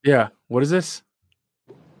 Yeah. What is this?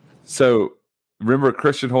 So remember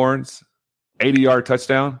Christian Horn's 80-yard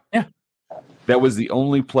touchdown? Yeah. That was the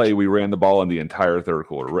only play we ran the ball in the entire third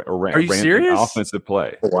quarter. Are you serious? An offensive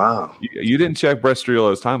play. Wow. You didn't check Brett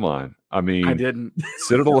Striolo's timeline. I mean, I didn't.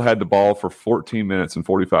 Citadel had the ball for 14 minutes and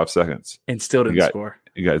 45 seconds. And still didn't score.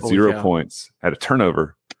 You got 0 points, had a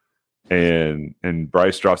turnover, and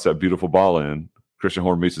Bryce drops that beautiful ball in. Christian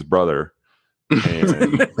Horn meets his brother.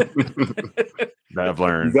 And that I've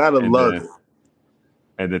learned. You got to love it.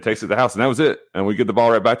 And then takes it to the house, and that was it. And we get the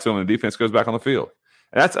ball right back to him, and the defense goes back on the field.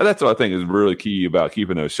 And that's what I think is really key about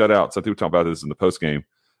keeping those shutouts. I think we talk about this in the post game,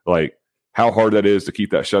 like how hard that is to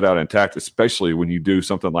keep that shutout intact, especially when you do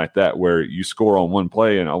something like that where you score on one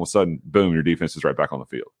play and all of a sudden, boom, your defense is right back on the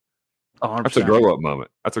field. 100%. That's a grow up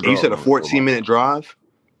moment. You said a 14-minute drive?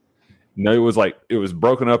 No, it was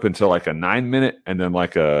broken up into like a 9-minute, and then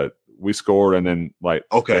we scored, and then they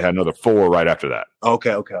had another 4 right after that.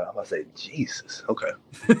 Okay. I'm about to say, Jesus. Okay.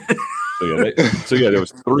 So there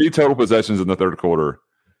was 3 total possessions in the third quarter.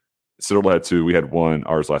 Citadel had 2. We had 1.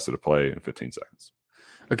 Ours lasted a play in 15 seconds.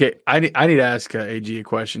 Okay, I need to ask AG a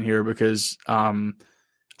question here because I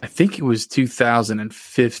think it was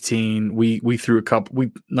 2015. We threw a couple.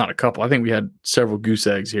 Not a couple. I think we had several goose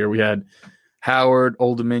eggs here. We had Howard,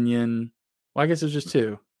 Old Dominion. Well, I guess it was just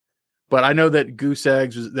 2. But I know that goose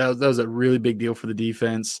eggs that was a really big deal for the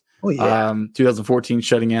defense. Oh yeah. 2014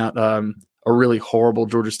 shutting out a really horrible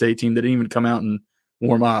Georgia State team that didn't even come out and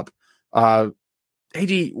warm up.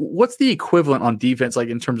 AG, what's the equivalent on defense like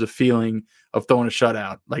in terms of feeling of throwing a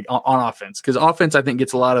shutout, like on offense? Because offense, I think,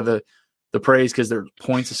 gets a lot of the praise because there are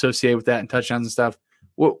points associated with that and touchdowns and stuff.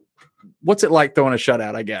 What's it like throwing a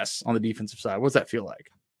shutout, I guess, on the defensive side? What's that feel like?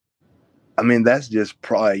 I mean, that's just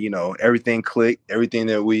probably, everything clicked, everything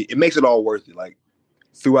that it makes it all worth it. Like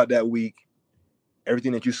throughout that week,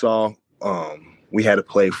 everything that you saw, we had to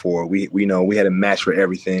play for. We had a match for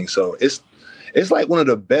everything. So it's like one of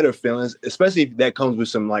the better feelings, especially if that comes with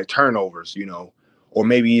some like turnovers, or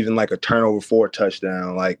maybe even like a turnover for a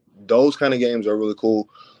touchdown. Like those kind of games are really cool.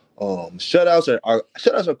 Shutouts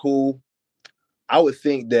are cool. I would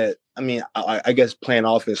think that, I guess playing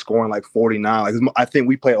offense, scoring like 49. I think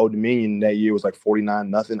we played Old Dominion that year was like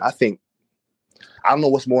 49-0. I don't know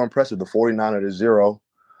what's more impressive, the 49 or the 0.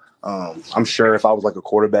 I'm sure if I was like a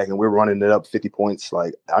quarterback and we're running it up 50 points,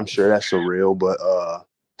 like I'm sure that's surreal. But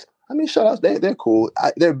I mean, shutouts, they're cool.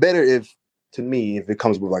 They're better if it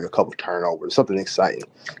comes with like a couple turnovers, something exciting.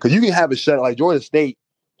 Because you can have a shutout like Georgia State,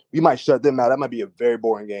 you might shut them out. That might be a very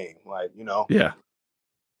boring game, like Yeah.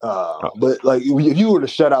 But like if you were to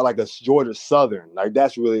shut out like a Georgia Southern, like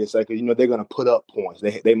that's really exciting. They're going to put up points.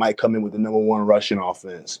 They might come in with the number one rushing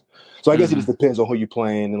offense. So I guess it just depends on who you're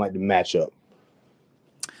playing and like the matchup.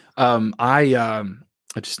 I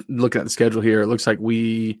just looking at the schedule here. It looks like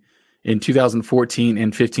we in 2014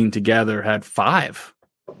 and 15 together had five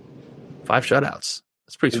shutouts.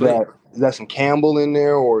 That's pretty sweet. Is that some Campbell in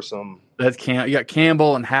there or some? You got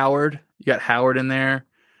Campbell and Howard. You got Howard in there.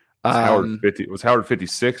 Was Howard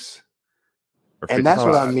 56? And that's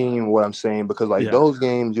what I mean. What I'm saying, because those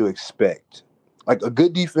games you expect, like a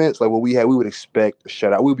good defense, like what we had, we would expect a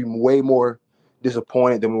shutout. We would be way more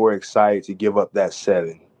disappointed than we were excited to give up that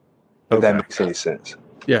 7. If that makes any sense.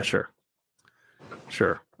 Yeah, sure.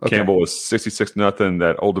 Okay. Campbell was 66-0.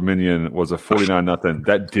 That Old Dominion was a 49-0.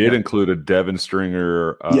 That did include a Devin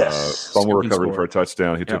Stringer fumble recovery for a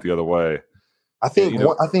touchdown. He took the other way. I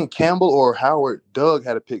think Campbell or Howard, Doug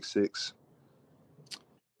had a pick 6.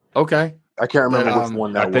 Okay. I can't remember which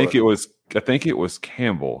one that was. I think it was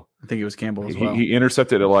Campball. I think it was Campbell as well. He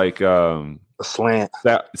intercepted it like a slant,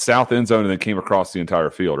 south end zone, and then came across the entire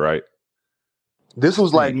field. Right. This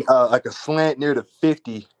was like a slant near the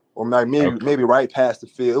 50, or maybe right past the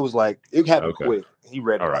field. It was like it happened quick. He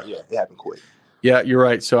read it. Right. Yeah, it happened quick. Yeah, you're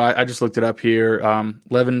right. So I just looked it up here.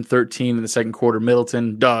 11-13 in the second quarter.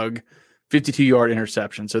 Middleton, Doug, 52-yard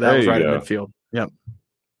interception. So that was right at midfield. Yep.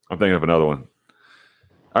 I'm thinking of another one.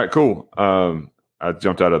 All right, cool. I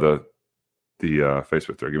jumped out of the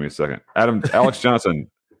Facebook thread. Give me a second. Alex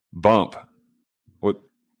Johnson, bump. What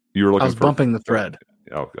you were looking for? I was bumping the thread.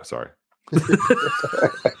 Oh, sorry.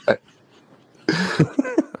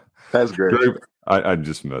 That's great. I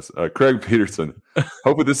just missed. Craig Peterson.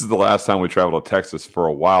 Hopefully this is the last time we travel to Texas for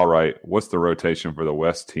a while, right? What's the rotation for the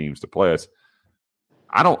West teams to play us?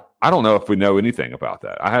 I don't know if we know anything about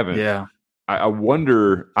that. I haven't. Yeah. I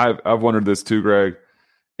wonder. I've wondered this too, Greg.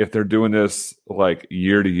 If they're doing this like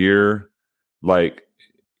year to year, like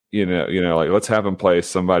like let's have them play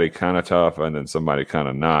somebody kind of tough and then somebody kind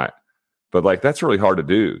of not. But like that's really hard to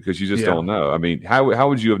do because you just don't know. I mean, how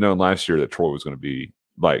would you have known last year that Troy was going to be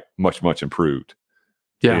like much improved?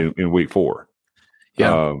 In week 4.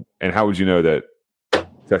 Yeah. And how would you know that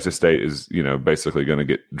Texas State is basically going to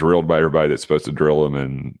get drilled by everybody that's supposed to drill them,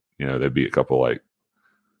 and they'd be a couple like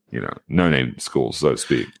no name schools, so to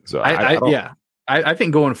speak. So I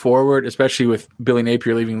think going forward, especially with Billy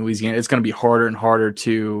Napier leaving Louisiana, it's going to be harder and harder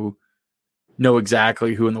to know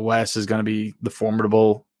exactly who in the West is going to be the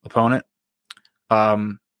formidable opponent.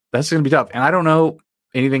 That's going to be tough. And I don't know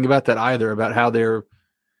anything about that either, about how they're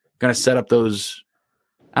going to set up those,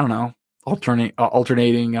 I don't know,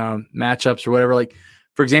 alternating matchups or whatever. Like,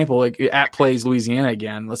 for example, like App plays Louisiana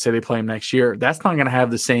again. Let's say they play them next year. That's not going to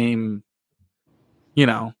have the same,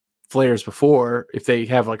 flares before if they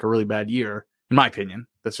have like a really bad year. In my opinion,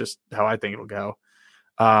 that's just how I think it'll go.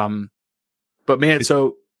 But man,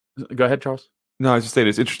 so go ahead, Charles. No, I was just saying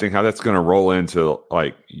it's interesting how that's going to roll into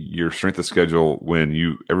like your strength of schedule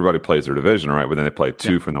when everybody plays their division, right? But then they play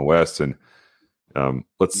 2 from the West, and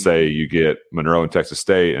let's say you get Monroe and Texas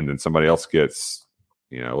State, and then somebody else gets,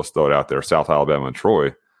 let's throw it out there, South Alabama and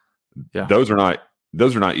Troy. Yeah, those are not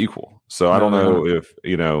equal. So I don't know if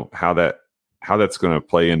how that's going to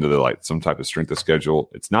play into the like some type of strength of schedule.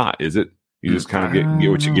 It's not, is it? You just kind of get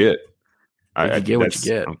what you get. I get what you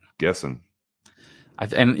get. I'm guessing.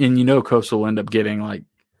 And Coastal will end up getting like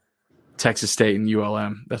Texas State and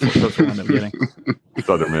ULM. That's what Coastal will end up getting.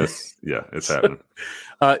 Southern Miss. Yeah, it's happening.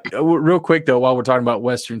 Real quick, though, while we're talking about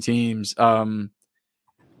Western teams,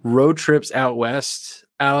 road trips out West,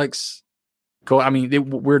 Alex,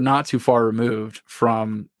 we're not too far removed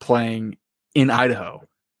from playing in Idaho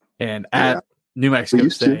and at New Mexico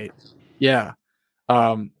State. Yeah.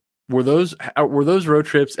 Were those road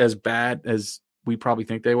trips as bad as we probably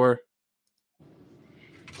think they were?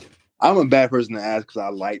 I'm a bad person to ask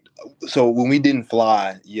because so when we didn't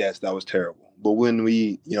fly, yes, that was terrible. But when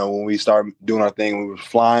we started doing our thing, we were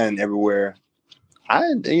flying everywhere. I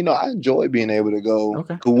enjoy being able to go.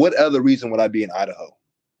 Okay. What other reason would I be in Idaho?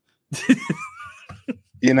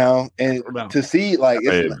 And to see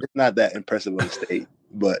it's not that impressive of a state,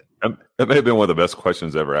 but that may have been one of the best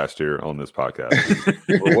questions ever asked here on this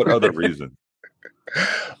podcast. What other reason?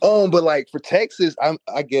 But like for Texas,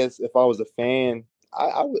 I guess if I was a fan,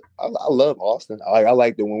 I love Austin. I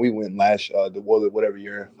liked it when we went last whatever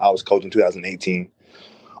year I was coaching, 2018.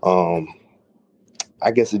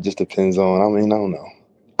 I guess it just depends on. I mean, I don't know.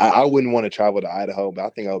 I wouldn't want to travel to Idaho, but I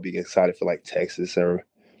think I would be excited for like Texas or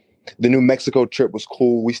the New Mexico trip was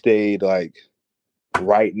cool. We stayed like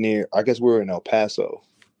right near. I guess we were in El Paso.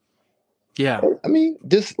 Yeah. I mean,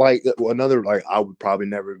 just like another like I would probably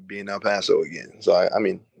never be in El Paso again. So I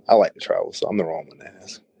mean, I like to travel, so I'm the wrong one to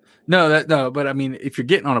ask. No, but I mean, if you're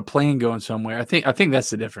getting on a plane going somewhere, I think that's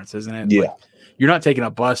the difference, isn't it? Yeah. Like, you're not taking a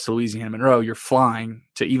bus to Louisiana Monroe. You're flying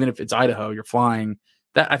to, even if it's Idaho, you're flying.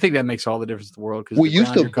 That I think that makes all the difference in the world. Because we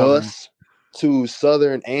used to bus to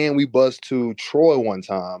Southern and we bused to Troy one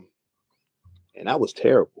time, and that was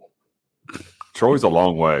terrible. Troy's a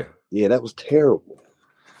long way. Yeah, that was terrible.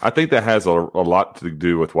 I think that has a lot to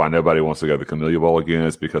do with why nobody wants to go to the Camellia Bowl again.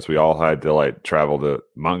 Is because we all had to like travel to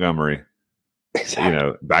Montgomery,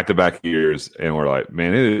 Exactly. back-to-back years, and we're like,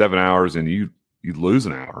 man, it is 7 hours, and you lose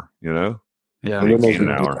an hour, Yeah, I mean, an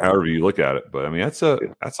hour, however you look at it. But I mean, that's a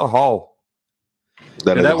haul.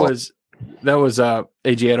 That was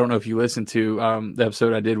AJ. I don't know if you listened to the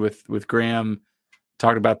episode I did with Graham,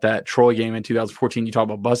 talking about that Troy game in 2014. You talk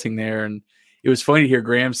about busing there, and it was funny to hear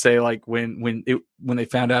Graham say like when they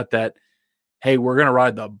found out that, hey, we're gonna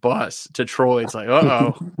ride the bus to Troy. It's like,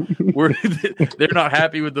 they're not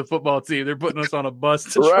happy with the football team. They're putting us on a bus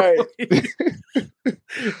to Troy.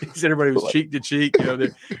 He said everybody was cheek to cheek,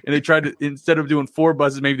 and they tried to, instead of doing 4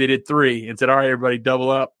 buses, maybe they did 3 and said, all right, everybody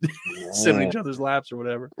double up, sit on each other's laps or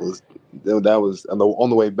whatever. That was on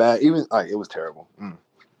the way back. Even like it was terrible.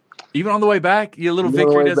 Even on the way back, your little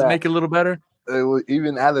victory doesn't make it a little better. It was,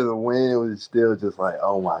 even after the win, it was still just like,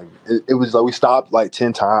 oh my! It was like we stopped like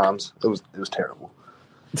 10 times. It was terrible.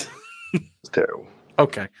 It was terrible.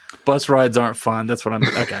 Okay, bus rides aren't fun. That's what I'm.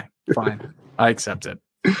 Okay, fine. I accept it.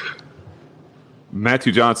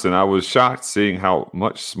 Matthew Johnson, I was shocked seeing how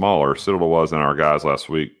much smaller Citadel was than our guys last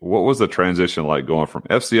week. What was the transition like going from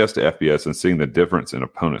FCS to FBS and seeing the difference in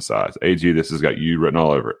opponent size? AG, this has got you written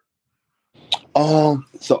all over it.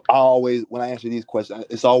 So I always, when I answer these questions,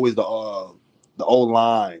 it's always the O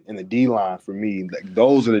line and the D line for me. Like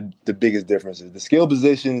those are the biggest differences. The skill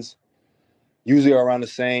positions usually are around the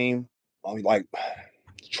same. Like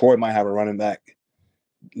Troy might have a running back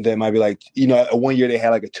that might be like, one year they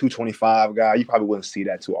had like a 225 guy. You probably wouldn't see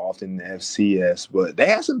that too often in the FCS, but they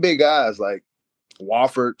had some big guys like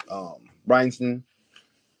Wofford, Bryanson.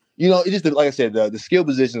 It just, like I said, the skill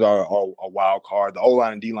positions are a wild card. The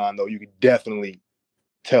O-line and D-line, though, you could definitely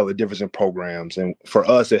tell the difference in programs. And for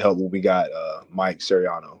us, it helped when we got Mike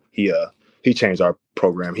Siriano. He changed our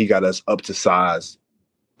program. He got us up to size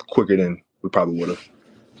quicker than we probably would have.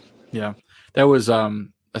 Yeah. That was I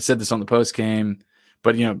said this on the post game,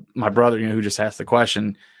 but my brother, who just asked the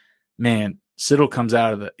question, man, Citadel comes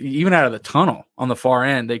out of the tunnel on the far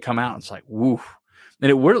end, they come out and it's like, woo. And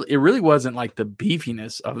it really wasn't like the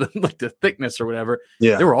beefiness of them, like the thickness or whatever.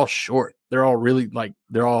 Yeah. They were all short. They're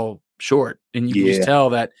all short. And you can just tell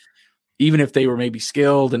that even if they were maybe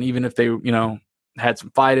skilled and even if they, had some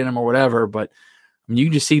fight in them or whatever, but I mean, you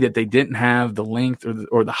just see that they didn't have the length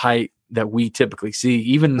or the height that we typically see.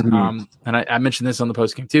 Even, and I mentioned this on the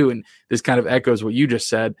post game too, and this kind of echoes what you just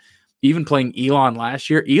said. Even playing Elon last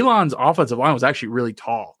year, Elon's offensive line was actually really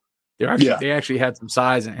tall. They actually had some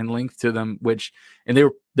size and length to them,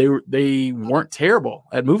 and they weren't terrible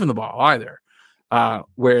at moving the ball either.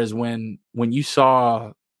 Whereas when you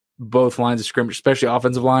saw both lines of scrimmage, especially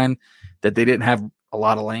offensive line, that they didn't have a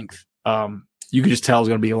lot of length, you could just tell it was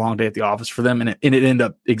going to be a long day at the office for them, and it ended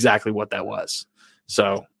up exactly what that was.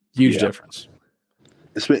 So huge difference.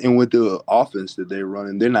 And with the offense that they're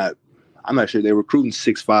running, I'm not sure they're recruiting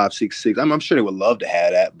 6'5", 6'6". I'm sure they would love to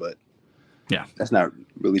have that, but yeah, that's not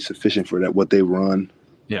really sufficient for that. What they run,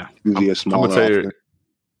 usually a small.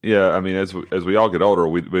 I mean, as we all get older,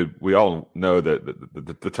 we all know that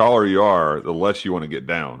the taller you are, the less you want to get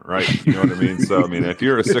down, right? You know what I mean? So I mean, if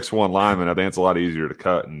you're a 6'1" lineman, I think it's a lot easier to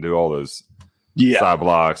cut and do all those side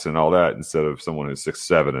blocks and all that instead of someone who's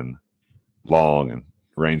 6'7" and long and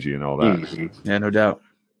rangy and all that. Mm-hmm. Yeah, no doubt.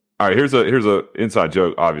 All right, here's a inside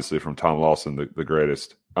joke, obviously from Tom Lawson, the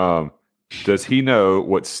greatest. Does he know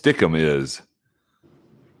what stickum is?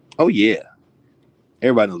 Oh yeah,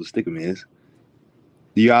 everybody knows what stickum is.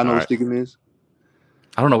 Do y'all know what stickum is?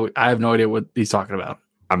 I don't know. I have no idea what he's talking about.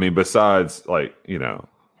 I mean, besides like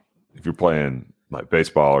if you're playing like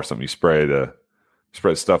baseball or something, you spread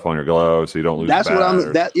stuff on your gloves so you don't lose. That's what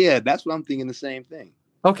I'm thinking. The same thing.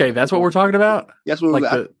 Okay, that's what we're talking about. That's what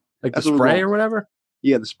the spray or whatever.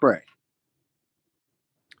 Yeah, the spray.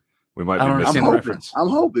 We might be missing the reference. I'm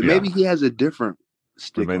hoping maybe he has a different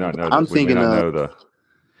stick. We may not know. I'm thinking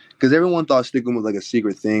because everyone thought stickum was like a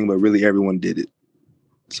secret thing, but really everyone did it,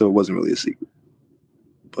 so it wasn't really a secret.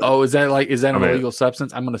 But, is that an illegal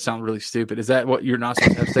substance? I'm going to sound really stupid. Is that what you're not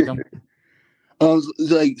supposed to have stick 'em?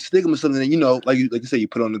 Like stick 'em is something that like you say, you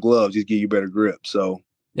put on the gloves, just give you better grip. So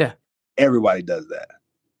yeah, everybody does that.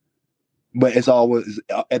 But it's always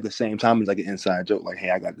at the same time, it's like an inside joke. Like,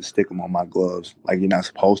 hey, I got to stick them on my gloves. Like, you're not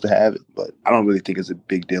supposed to have it, but I don't really think it's a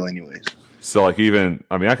big deal, anyways. So, like, I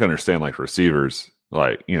can understand like receivers,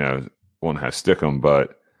 like, one has stick them,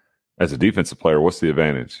 but as a defensive player, what's the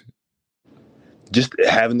advantage? Just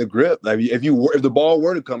having the grip. Like, if the ball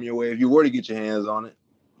were to come your way, if you were to get your hands on it,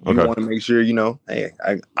 you want to make sure hey,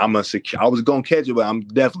 I was gonna catch it, but I'm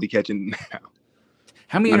definitely catching it now.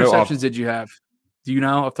 How many interceptions did you have? Do you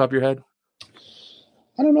know off the top of your head?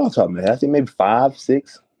 I don't know off the top of my head. I think maybe 5,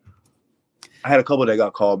 6. I had a couple that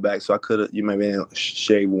got called back, so I could have maybe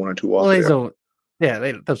shaved 1 or 2 off. Well,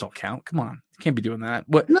 those don't count. Come on, you can't be doing that.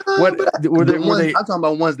 Were they? I'm talking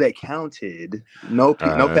about ones that counted. No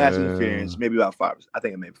pass interference. Maybe about 5. I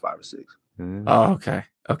think it maybe 5 or 6. Oh,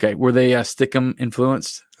 okay. Were they Stickum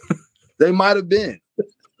influenced? They might have been.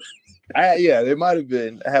 They might have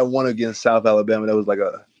been. I had one against South Alabama that was like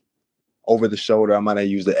a over the shoulder. I might have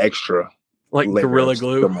used the extra. Like Gorilla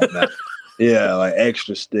Glue. Like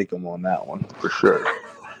extra stick 'em on that one for sure.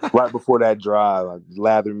 Right before that drive, like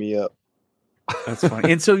lather me up. That's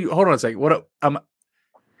funny. And so, hold on a second.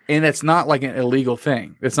 And that's not like an illegal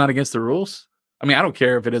thing. It's not against the rules. I mean, I don't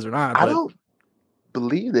care if it is or not. I don't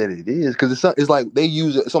believe that it is because it's like they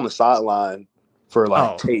use it. It's on the sideline for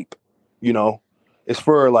tape. It's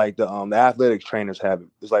for like the athletic trainers have it.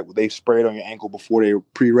 It's like they spray it on your ankle before they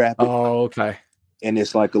pre-wrap it. Oh, okay. And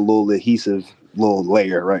it's like a little adhesive little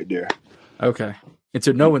layer right there. Okay. And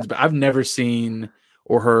so I've never seen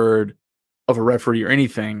or heard of a referee or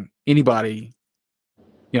anybody,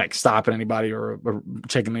 like stopping anybody or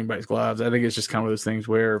checking anybody's gloves. I think it's just kind of those things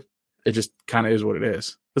where it just kind of is what it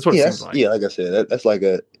is. That's what it seems like. Yeah, like I said, that's like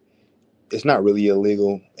it's not really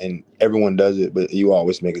illegal and everyone does it, but you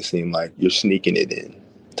always make it seem like you're sneaking it in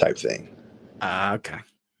type thing. Okay.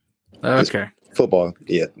 Football,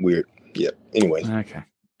 weird. Yeah. Anyways. Okay.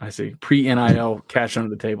 I see. Pre-NIL cash under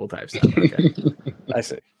the table type stuff. Okay. I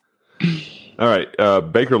see. All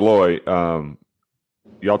right. Baker Loy,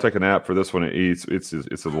 y'all take a nap for this one. It's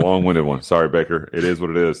a long-winded one. Sorry, Baker. It is what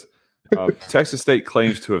it is. Texas State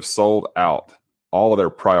claims to have sold out all of their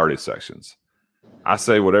priority sections. I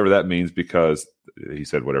say whatever that means because he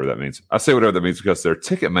said whatever that means. I say whatever that means because their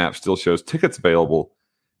ticket map still shows tickets available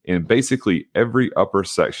in basically every upper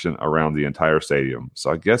section around the entire stadium. So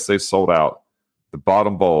I guess they've sold out the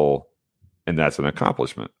bottom bowl, and that's an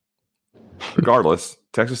accomplishment. Regardless,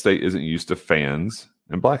 Texas State isn't used to fans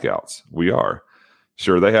and blackouts. We are.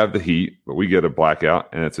 Sure, they have the heat, but we get a blackout,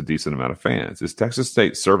 and it's a decent amount of fans. Is Texas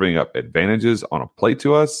State serving up advantages on a plate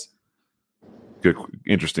to us? Good,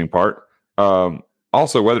 interesting part.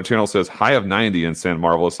 Also, Weather Channel says high of 90 in San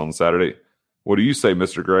Marvelous on Saturday. What do you say,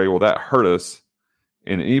 Mr. Gray? Will that hurt us?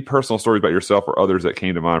 And any personal stories about yourself or others that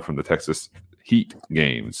came to mind from the Texas Heat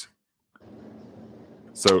games?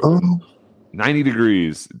 So, 90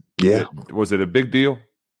 degrees. Yeah. Was it a big deal?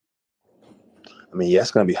 I mean, it's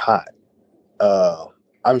going to be hot.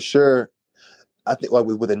 I'm sure. I think like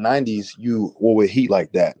with the 90s, with heat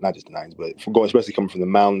like that, not just the 90s, but especially coming from the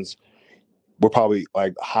mountains, we're probably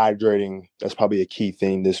like hydrating. That's probably a key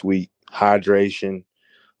thing this week. Hydration.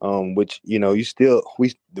 Which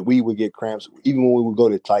we would get cramps even when we would go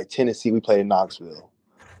to like Tennessee. We played in Knoxville.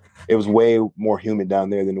 It was way more humid down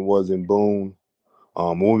there than it was in Boone.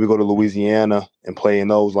 When we go to Louisiana and play in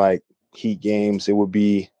those like heat games, it would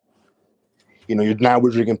be, we're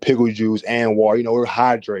drinking pickle juice and water. We're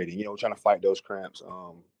hydrating. We're trying to fight those cramps.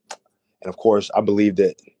 And of course, I believe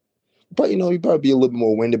that. But you probably be a little bit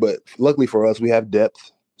more winded. But luckily for us, we have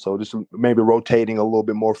depth, so just maybe rotating a little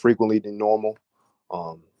bit more frequently than normal.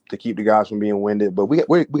 To keep the guys from being winded, but we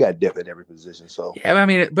got depth at every position. So yeah, I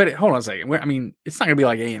mean, but hold on a second. I mean, it's not gonna be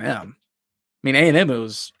like A&M. I mean, A&M it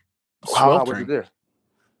was sweltering. There?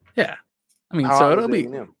 Yeah, I mean, so it'll be.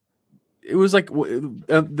 A&M? It was like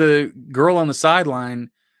the girl on the sideline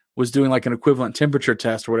was doing like an equivalent temperature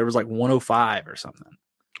test or whatever. It was like 105 or something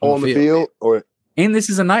on the field. And this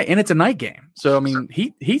is it's a night game. So I mean,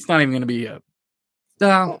 he's not even gonna be I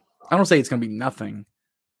don't say it's gonna be nothing.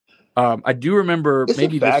 I do remember it's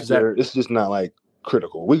maybe this is it's just not like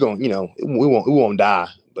critical. We're going, we won't die,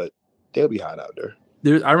 but they'll be hot out there.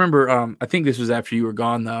 I remember, I think this was after you were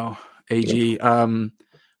gone though, AG.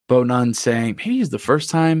 Bo Nunn saying maybe it's the first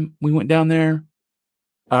time we went down there.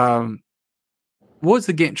 What was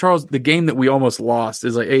the game, Charles? The game that we almost lost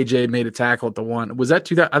is like AJ made a tackle at the one. Was that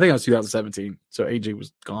 2000? I think it was 2017. So AJ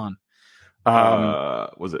was gone.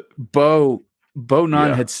 Was it Bo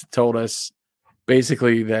Nunn had told us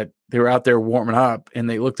basically that they were out there warming up and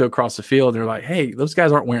they looked across the field and they're like, hey, those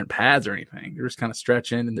guys aren't wearing pads or anything. They're just kind of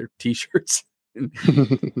stretching in their t-shirts and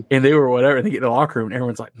they were whatever. And they get in the locker room and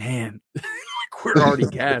everyone's like, man, we're already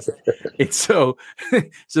gassed. And so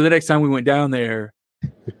the next time we went down there,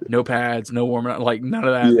 no pads, no warming up, like none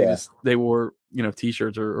of that. Yeah. They wore,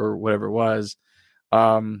 t-shirts or whatever it was.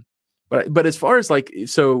 But as far as like,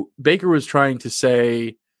 so Baker was trying to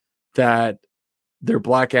say that their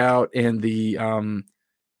blackout and the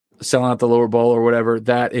selling out the lower bowl or whatever,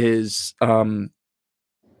 that is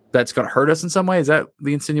that's going to hurt us in some way. Is that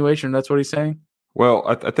the insinuation? That's what he's saying? Well,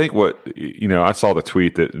 I think what, I saw the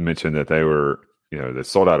tweet that mentioned that they were, they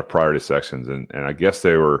sold out of priority sections. And I guess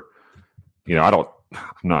they were, I'm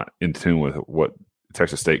not in tune with what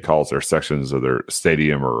Texas State calls their sections of their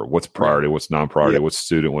stadium or what's priority, what's non-priority, what's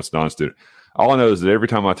student, what's non-student. All I know is that every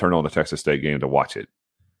time I turn on the Texas State game to watch it,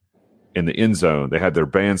 in the end zone, they had their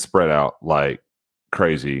band spread out like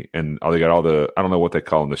crazy. And they got all the, I don't know what they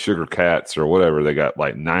call them, the Sugar Cats or whatever. They got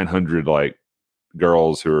like 900 like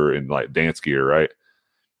girls who are in like dance gear, right?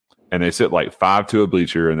 And they sit like 5 to a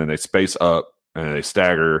bleacher and then they space up and they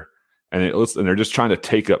stagger and they're just trying to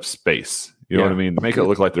take up space. You know what I mean? Make it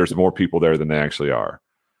look like there's more people there than they actually are,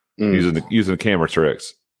 using the camera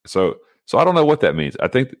tricks. So I don't know what that means. I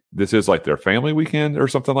think this is like their family weekend or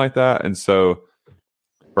something like that. And so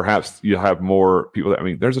perhaps you have more people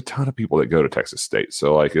there's a ton of people that go to Texas State.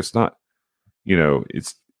 So like, it's not,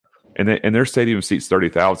 it's, and their stadium seats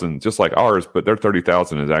 30,000 just like ours, but their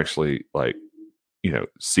 30,000 is actually like,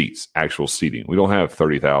 seats, actual seating. We don't have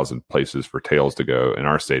 30,000 places for tails to go in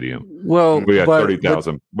our stadium. Well, we have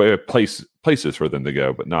 30,000 we have places for them to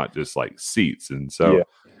go, but not just like seats. And so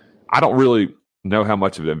I don't really know how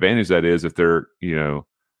much of an advantage that is if they're,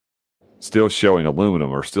 still showing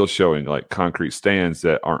aluminum or still showing like concrete stands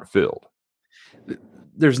that aren't filled.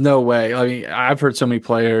 There's no way. I mean, I've heard so many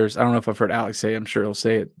players. I don't know if I've heard Alex say it. I'm sure he'll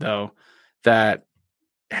say it though, that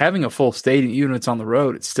having a full stadium, even if it's on the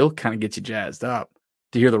road, it still kind of gets you jazzed up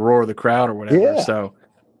to hear the roar of the crowd or whatever. Yeah. So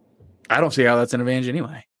I don't see how that's an advantage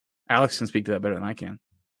anyway. Alex can speak to that better than I can.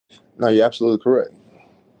 No, you're absolutely correct.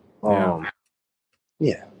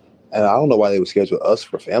 Yeah. And I don't know why they would schedule us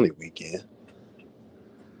for family weekend.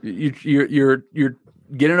 You're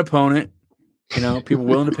get an opponent, people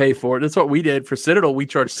willing to pay for it. That's what we did for Citadel. We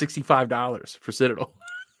charged $65 for Citadel.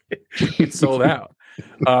 It's sold out.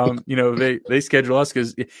 They schedule us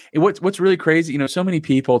because what's really crazy, so many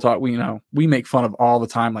people talk, we make fun of all the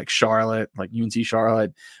time, like Charlotte, like UNC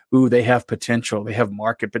Charlotte. Ooh, they have potential. They have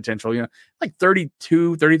market potential. Like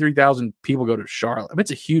 33,000 people go to Charlotte. I mean, it's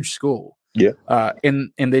a huge school. Yeah.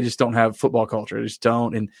 And they just don't have football culture. They just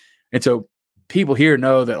don't. And so people here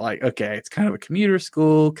know that, like, okay, it's kind of a commuter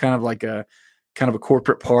school, kind of a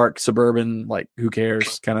corporate park, suburban, like who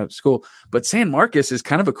cares kind of school. But San Marcos is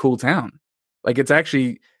kind of a cool town. Like it's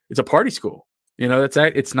a party school.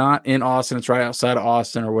 It's not in Austin. It's right outside of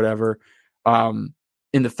Austin or whatever. And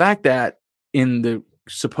the fact that in the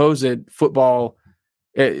supposed football,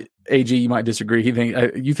 AG, you might disagree.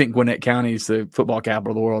 You think Gwinnett County is the football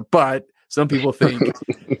capital of the world, but some people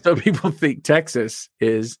think Texas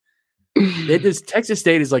is. Texas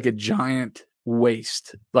State is like a giant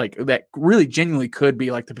waste, like that really genuinely could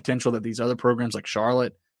be like the potential that these other programs like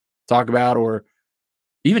Charlotte talk about, or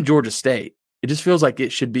even Georgia State. It just feels like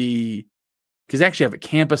it should be, because they actually have a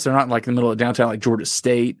campus. They're not like in the middle of downtown like Georgia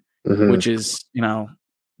State, which is, I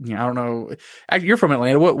don't know. You're from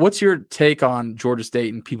Atlanta. What's your take on Georgia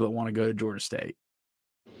State and people that want to go to Georgia State?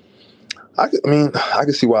 I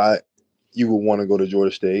can see why you would want to go to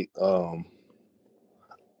Georgia State.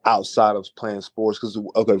 Outside of playing sports, because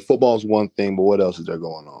football is one thing, but what else is there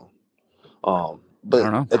going on?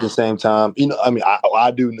 But at the same time,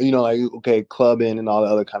 I do, like, clubbing and all the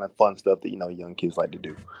other kind of fun stuff that young kids like to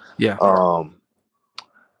do. Yeah.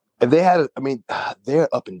 And they had, they're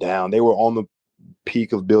up and down. They were on the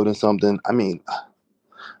peak of building something. I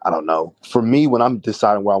don't know. For me, when I'm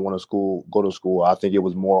deciding where I want to go to school, I think it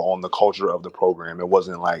was more on the culture of the program. It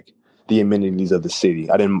wasn't like the amenities of the city.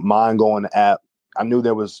 I didn't mind going to App. I knew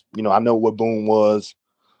there was, I know what Boone was.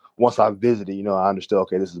 Once I visited, I understood,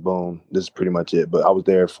 okay, this is Boone. This is pretty much it. But I was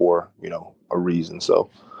there for, a reason. So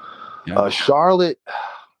Charlotte,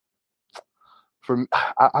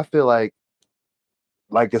 I feel like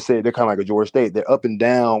I said, they're kind of like a Georgia State. They're up and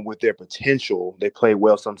down with their potential. They play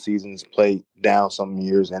well some seasons, play down some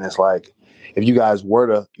years. And it's like, if you guys were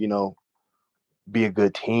to, be a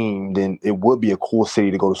good team, then it would be a cool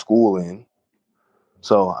city to go to school in.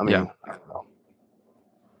 So, I don't know.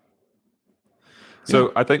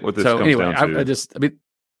 So I think what this comes down to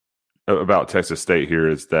about Texas State here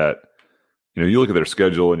is that you look at their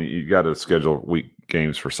schedule and you got to schedule week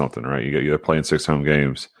games for something, right? They're playing 6 home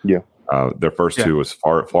games. Yeah. Their first 2 was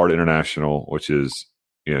Florida International, which is,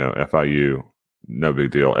 FIU, no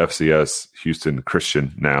big deal. FCS, Houston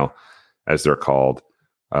Christian now, as they're called.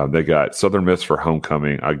 They got Southern Miss for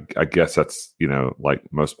homecoming. I guess that's, like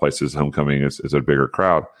most places, homecoming is a bigger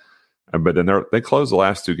crowd. But then they close the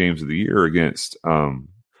last 2 games of the year against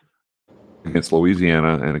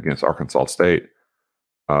Louisiana and against Arkansas State.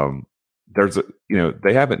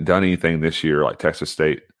 They haven't done anything this year like Texas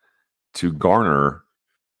State to garner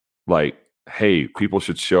like, hey, people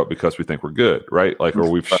should show up because we think we're good, right? Like, or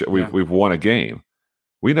we've won a game.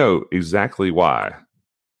 We know exactly why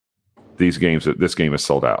this game is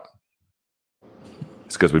sold out.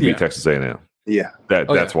 It's because we beat Texas A&M. Yeah,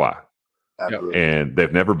 that's why. Absolutely. And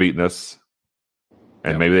they've never beaten us,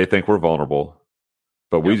 and maybe they think we're vulnerable.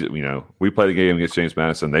 But we played a game against James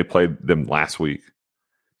Madison. They played them last week.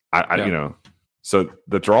 So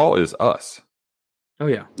the draw is us. Oh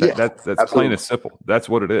yeah, that's plain and simple. That's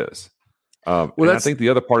what it is. And I think the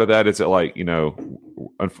other part of that is that, like,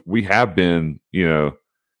 we have been,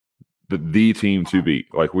 the team to beat.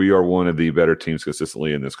 Like, we are one of the better teams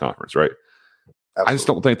consistently in this conference, right? Absolutely. I just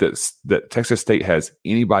don't think that Texas State has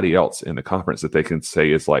anybody else in the conference that they can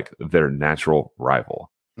say is like their natural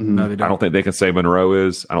rival. Mm-hmm. No, they don't. I don't think they can say Monroe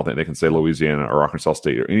is. I don't think they can say Louisiana or Arkansas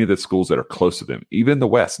State or any of the schools that are close to them, even the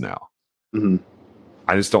West now. Mm-hmm.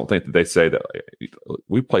 I just don't think that they say that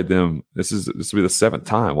we played them. This will be the 7th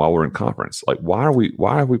time while we're in conference. Like, why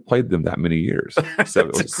have we played them that many years?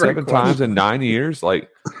 7 times in 9 years. Like,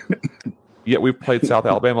 yet we played South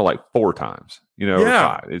Alabama like 4 times. Or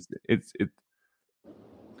 5. It's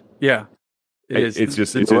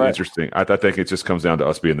just interesting. I think it just comes down to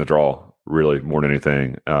us being the draw, really, more than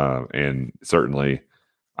anything. And certainly,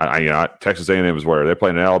 Texas A&M is where they're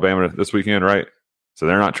playing in Alabama this weekend, right? So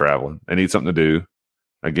they're not traveling. They need something to do.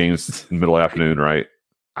 A game's in the middle of the afternoon, right?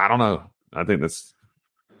 I don't know. I think that's.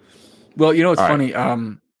 Well, it's funny.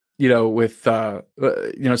 With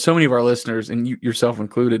so many of our listeners, and you yourself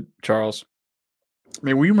included, Charles. I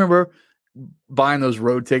mean, we remember buying those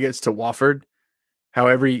road tickets to Wofford. How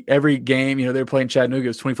every game, they're playing Chattanooga,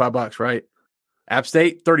 it's $25, right? App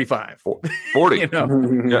State, $35, 40,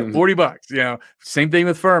 $40. Same thing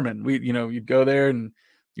with Furman. You'd go there and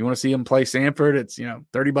you want to see them play Sanford. It's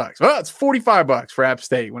 $30. Well, it's $45 for App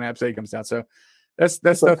State when App State comes down. So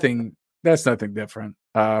that's nothing different.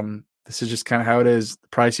 This is just kind of how it is, the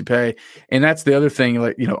price you pay. And that's the other thing.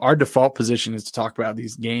 Like, our default position is to talk about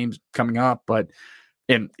these games coming up.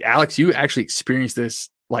 And Alex, you actually experienced this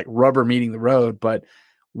like rubber meeting the road, but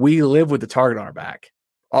we live with the target on our back.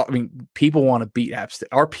 I mean, people want to beat App State.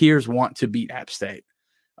 Our peers want to beat App State.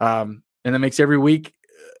 And that makes every week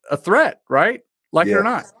a threat, right? Like it or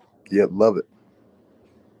not. Yep, love it.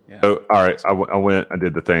 Yeah. So, all right, I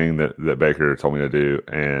did the thing that Baker told me to do,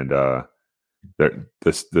 and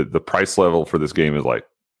the price level for this game is like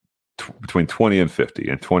between 20 and 50,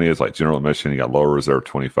 and 20 is like general admission. You got lower reserve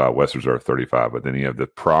 25, West reserve 35, but then you have the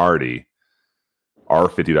priority are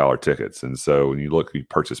 $50 tickets, and so when you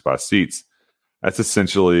purchase by seats, that's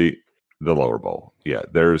essentially the lower bowl. Yeah,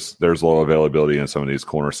 there's low availability in some of these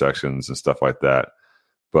corner sections and stuff like that,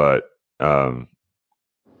 but and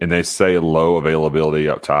they say low availability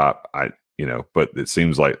up top. But it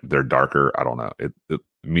seems like they're darker. I don't know.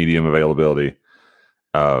 Medium availability.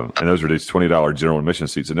 And those are these $20 general admission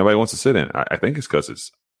seats that nobody wants to sit in. I think it's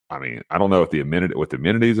because I don't know if the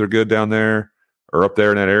amenities are good down there or up there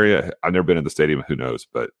in that area. I've never been in the stadium. Who knows?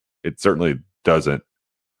 But it certainly doesn't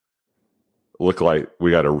look like we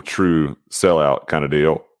got a true sellout kind of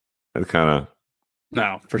deal. It's kind of.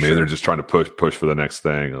 No, for maybe sure. They're just trying to push for the next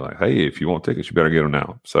thing. Like, hey, if you want tickets, you better get them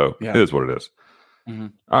now. So It is what it is. Mm-hmm.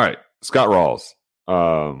 All right, Scott Rawls.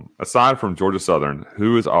 Aside from Georgia Southern,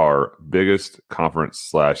 who is our biggest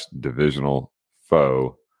conference/divisional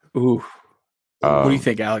foe? Ooh. What do you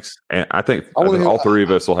think, Alex? And I think all 3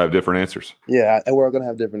 of us will have different answers. Yeah, and we're going to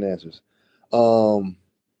have different answers. I'm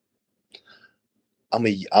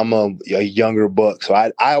a younger buck,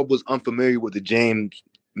 so I was unfamiliar with the James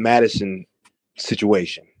Madison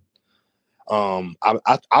situation.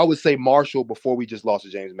 I would say Marshall before we just lost to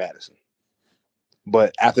James Madison,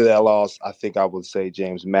 but after that loss, I think I would say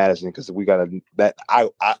James Madison because we got that. I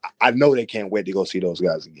know they can't wait to go see those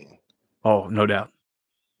guys again. Oh, no doubt.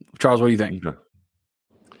 Charles, what do you think? Okay.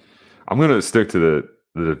 I'm going to stick to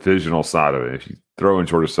the divisional side of it. If you throw in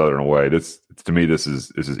Georgia Southern away, to me this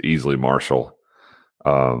is easily Marshall.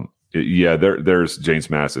 There's James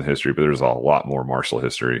Madison history, but there's a lot more Marshall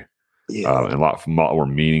history. And a lot more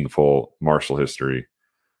meaningful Marshall history.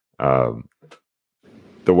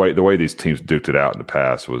 the way these teams duked it out in the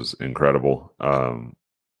past was incredible.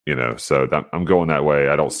 So I'm going that way.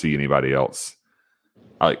 I don't see anybody else.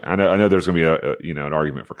 I know there's going to be an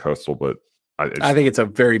argument for Coastal, but I think it's a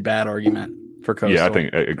very bad argument for Coastal. Yeah,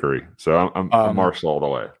 I agree. So I'm Marshall all the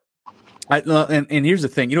way. And here's the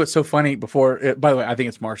thing. You know what's so funny? By the way, I think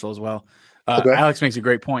it's Marshall as well. Okay. Alex makes a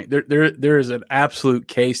great point. There is an absolute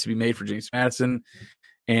case to be made for James Madison.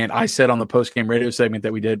 And I said on the post-game radio segment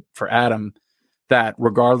that we did for Adam that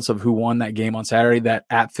regardless of who won that game on Saturday, that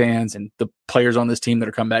App fans and the players on this team that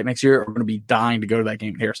are coming back next year are going to be dying to go to that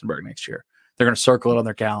game in Harrisonburg next year. They're going to circle it on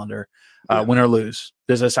their calendar, win or lose.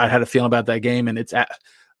 I had a feeling about that game, and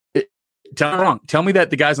tell me wrong. Tell me that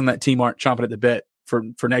the guys on that team aren't chomping at the bit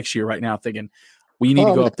for next year right now, thinking we need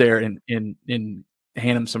to go up there and hand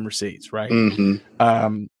them some receipts, right?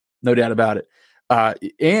 Mm-hmm. No doubt about it.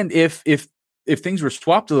 And if things were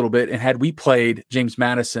swapped a little bit, and had we played James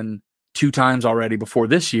Madison 2 times already before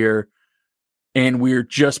this year, and we're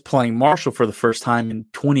just playing Marshall for the first time in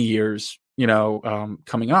 20 years,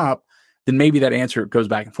 coming up, then maybe that answer goes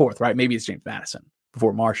back and forth, right? Maybe it's James Madison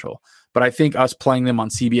before Marshall. But I think us playing them on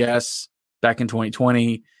CBS back in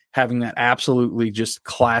 2020, having that absolutely just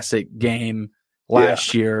classic game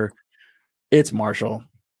last year, it's Marshall.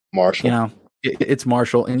 It's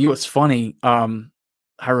Marshall. And what's funny, I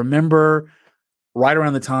remember right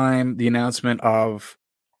around the time the announcement of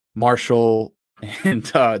Marshall and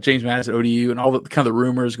James Madison ODU and all the kind of the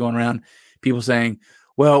rumors going around, people saying,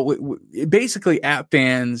 well, basically App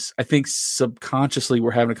fans, I think subconsciously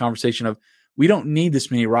we're having a conversation of, we don't need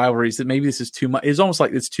this many rivalries, that maybe this is too much. It's almost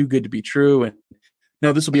like it's too good to be true. And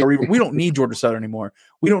no, this will be a rivalry. We don't need Georgia Southern anymore.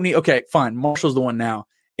 We don't need, okay, fine. Marshall's the one now.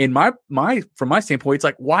 In from my standpoint, it's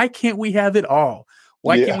like, why can't we have it all?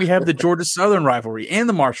 Why can't we have the Georgia Southern rivalry and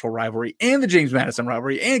the Marshall rivalry and the James Madison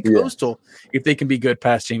rivalry and Coastal if they can be good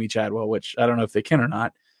past Jamie Chadwell, which I don't know if they can or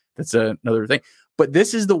not. That's another thing. But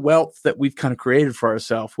this is the wealth that we've kind of created for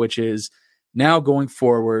ourselves, which is now going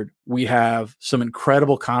forward, we have some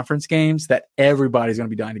incredible conference games that everybody's going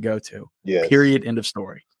to be dying to go to. Yes. Period. End of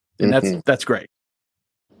story. And that's great.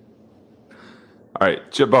 All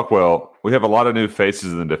right, Chip Buckwell, we have a lot of new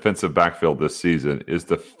faces in the defensive backfield this season. Is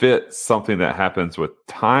the fit something that happens with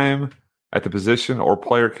time at the position or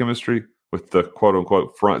player chemistry with the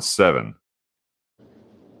quote-unquote front seven?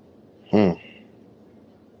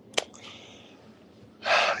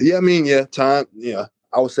 Yeah, time. Yeah,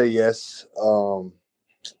 I would say yes.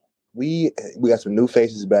 We got some new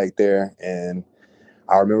faces back there, and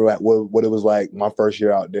I remember what it was like my first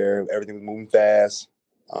year out there. Everything was moving fast.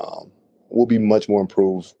 We'll be much more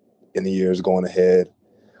improved in the years going ahead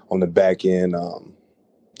on the back end.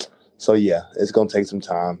 So yeah, it's going to take some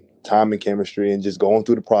time and chemistry, and just going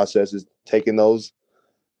through the processes, taking those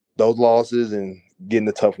losses and getting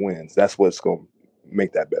the tough wins. That's what's going to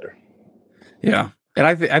make that better. Yeah. And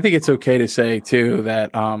I think it's okay to say too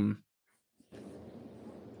that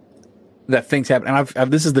that things happen.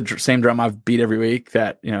 And this is the same drum I've beat every week,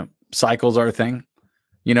 that cycles are a thing.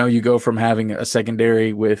 You go from having a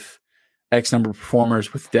secondary with X number of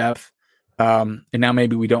performers with depth, and now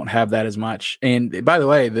maybe we don't have that as much. And by the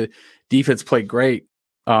way, the defense played great.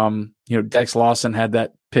 Dex Lawson had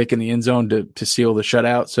that pick in the end zone to seal the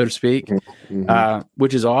shutout, so to speak,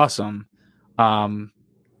 which is awesome.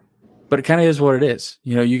 But it kind of is what it is.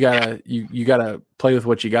 You gotta play with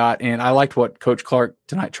what you got. And I liked what Coach Clark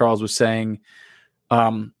tonight, Charles, was saying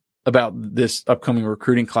about this upcoming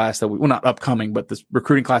recruiting class not upcoming, but this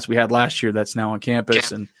recruiting class we had last year that's now on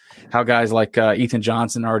campus, and how guys like Ethan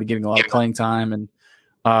Johnson are already getting a lot of playing time, and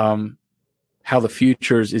how the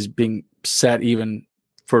futures is being set even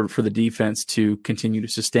for the defense to continue to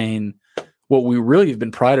sustain what we really have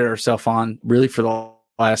been prided ourselves on really for the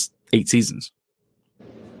last 8 seasons.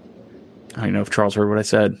 I don't know if Charles heard what I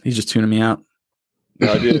said. He's just tuning me out.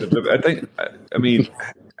 No, I did. I mean,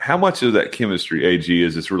 how much of that chemistry, AG,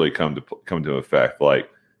 is this really come to effect? Like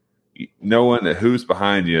knowing that who's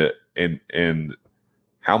behind you and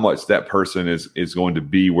how much that person is going to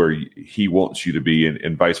be where he wants you to be,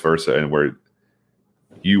 and vice versa, and where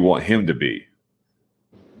you want him to be.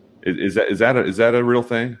 Is that a real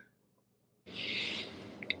thing?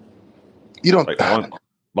 You don't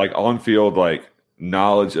like on field, like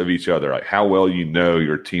knowledge of each other, like how well you know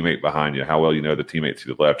your teammate behind you, how well you know the teammate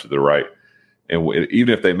to the left, to the right. And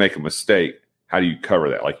even if they make a mistake, how do you cover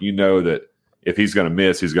that? Like, that if he's going to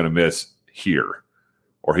miss, he's going to miss here,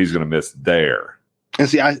 or he's going to miss there. And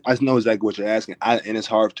see, I know exactly what you're asking. And it's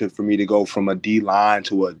hard for me to go from a D line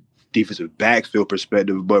to a defensive backfield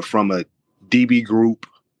perspective, but from a DB group,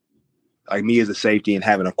 like me as a safety and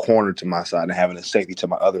having a corner to my side and having a safety to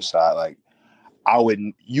my other side, like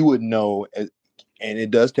you would know and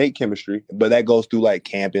it does take chemistry, but that goes through like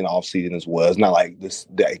camp and off season as well. It's not like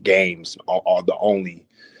that games are the only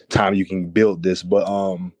time you can build this, but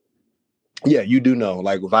yeah, you do know.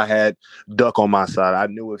 Like if I had Duck on my side, I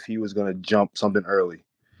knew if he was going to jump something early.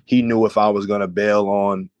 He knew if I was going to bail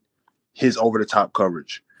on his over the top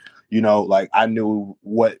coverage. Like I knew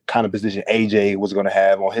what kind of position AJ was going to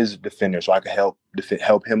have on his defender, so I could help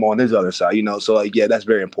him on his other side. So like, yeah, that's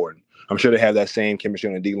very important. I'm sure they have that same chemistry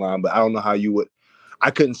on the D line, but I don't know how you would. I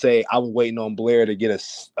couldn't say I was waiting on Blair to get a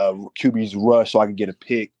QB's rush so I could get a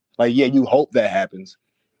pick. Like, yeah, you hope that happens,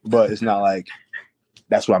 but it's not like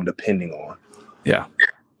that's what I'm depending on. Yeah,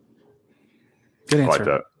 good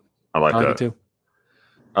answer. I like that it too.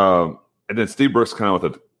 And then Steve Brooks kind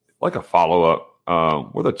of with a follow up.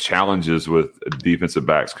 What are the challenges with defensive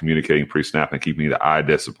backs communicating pre-snap and keeping the eye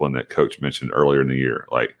discipline that Coach mentioned earlier in the year?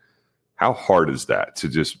 Like, how hard is that to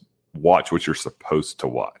just watch what you're supposed to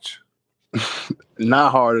watch?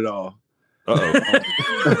 Not hard at all. Uh-oh.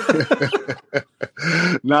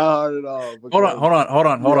 Not hard at all. Hold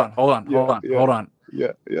on.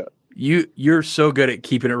 Yeah. You're so good at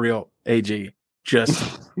keeping it real, AG.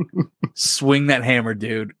 Just swing that hammer,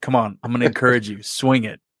 dude. Come on. I'm going to encourage you. Swing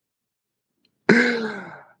it.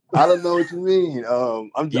 I don't know what you mean.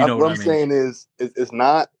 What I'm saying is it's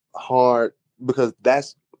not hard because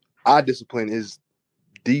that's our discipline is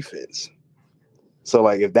defense. So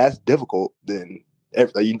like if that's difficult, then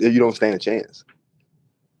you don't stand a chance.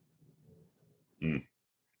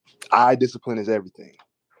 Eye discipline is everything.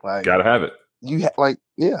 Like gotta have it. You have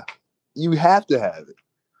to have it.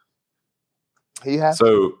 He has.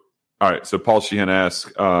 So all right. So Paul Sheehan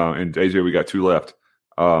asks, and AJ, we got 2 left.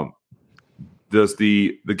 Does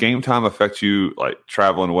the game time affect you? Like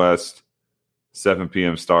traveling west, 7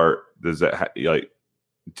 p.m. start. Does that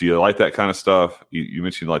do you like that kind of stuff? You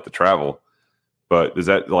mentioned like the travel, but does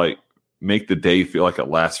that like make the day feel like it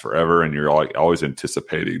lasts forever and you're like always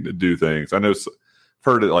anticipating to do things? I know I've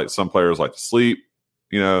heard that like some players like to sleep,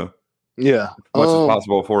 yeah, as much as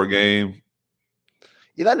possible before a game.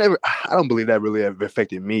 Yeah, I don't believe that really ever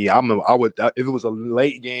affected me. I would if it was a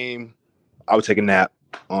late game, I would take a nap.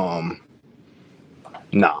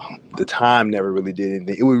 No, the time never really did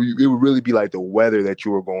anything. It would really be like the weather that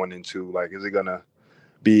you were going into. Like, is it gonna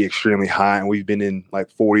be extremely hot? And we've been in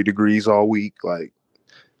like 40 degrees all week. Like,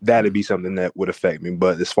 that'd be something that would affect me.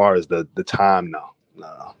 But as far as the time, no.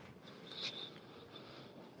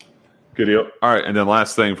 Good deal. All right, and then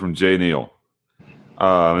last thing from Jay Neal.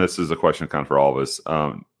 This is a question kind of for all of us.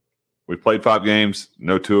 We've played 5 games.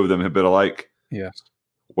 No 2 of them have been alike. Yes.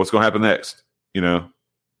 What's going to happen next?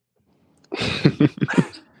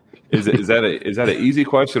 Is that an easy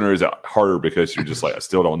question or is it harder because you're just like I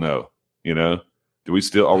still don't know? Are we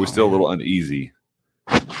still a little uneasy?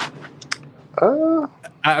 I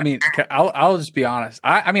mean, I'll just be honest.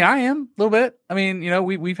 I am a little bit. I mean,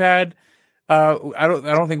 we've had. I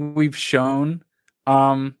don't think we've shown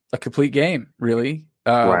a complete game really.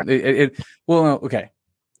 Right. Okay.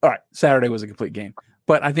 All right. Saturday was a complete game,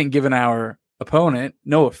 but I think given our opponent,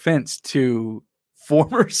 no offense to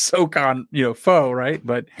former SoCon, foe, right?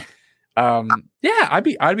 But yeah, I'd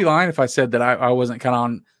be lying if I said that I wasn't kind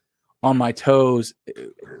of on my toes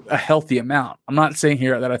a healthy amount. I'm not saying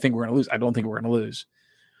here that I think we're going to lose. I don't think we're going to lose.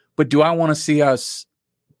 But do I want to see us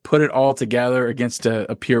put it all together against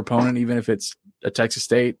a peer opponent, even if it's a Texas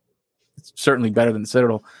State? It's certainly better than the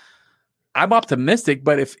Citadel. I'm optimistic,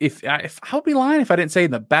 but if I would be lying if I didn't say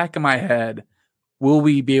in the back of my head, will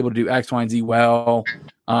we be able to do X, Y, and Z well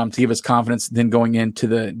to give us confidence then going into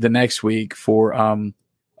the next week for a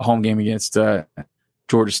home game against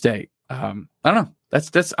Georgia State? I don't know.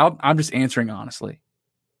 I'm just answering honestly.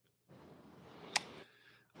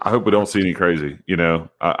 I hope we don't see any crazy.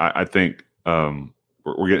 I think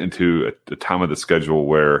we're getting into a time of the schedule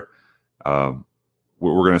where we're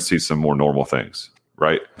going to see some more normal things,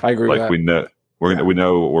 right? I agree. Like we know we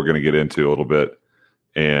know what we're going to get into a little bit,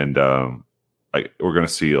 and like we're going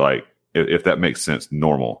to see like if that makes sense,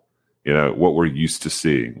 normal. What we're used to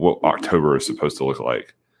seeing, what October is supposed to look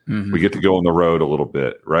like. Mm-hmm. We get to go on the road a little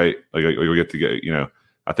bit, right? Like we get to get.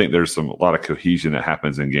 I think there's a lot of cohesion that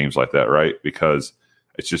happens in games like that, right? Because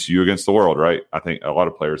it's just you against the world, right? I think a lot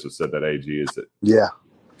of players have said that AG is that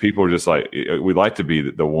people are just like we like to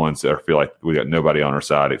be the ones that feel like we got nobody on our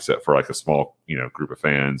side except for like a small group of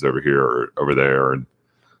fans over here or over there, and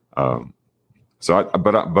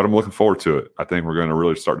but I'm looking forward to it. I think we're going to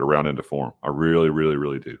really start to round into form. I really, really,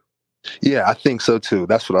 really do. Yeah, I think so too.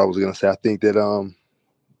 That's what I was going to say. I think that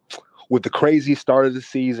with the crazy start of the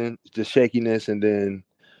season, the shakiness, and then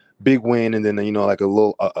big win, and then like a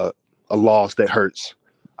little a loss that hurts.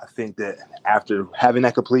 I think that after having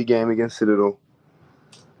that complete game against Citadel,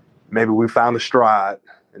 maybe we found a stride,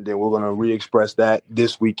 and then we're going to re-express that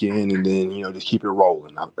this weekend, and then just keep it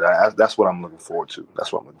rolling. That's what I'm looking forward to.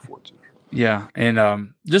 Yeah,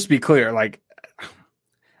 and just to be clear, like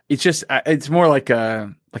it's more like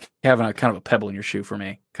having a kind of a pebble in your shoe for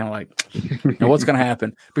me, kind of like what's going to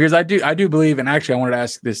happen, because I do believe, and actually I wanted to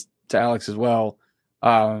ask this to Alex as well.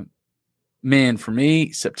 Man, for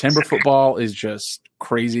me, September football is just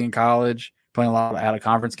crazy in college, playing a lot of out of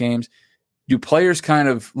conference games. Do players kind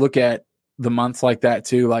of look at the months like that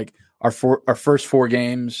too? Like our first 4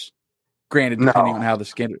 games, granted, depending on how the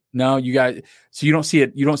skin. No, you guys. So you don't see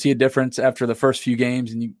it. You don't see a difference after the first few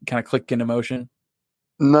games, and you kind of click into motion.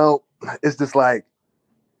 No, it's just like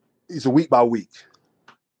it's a week by week,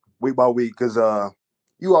 because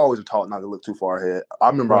you always are taught not to look too far ahead. I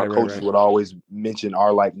remember our coaches would always mention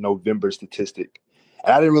our like November statistic,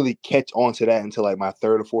 and I didn't really catch on to that until like my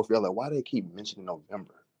 3rd or 4th year. Like, why do they keep mentioning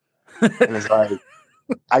November? And it's like,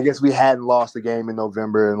 I guess we hadn't lost a game in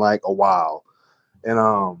November in like a while, and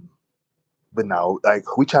but no,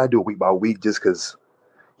 like we try to do it week by week just because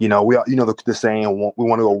we the saying we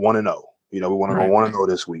want to go 1-0. We want to go 1-0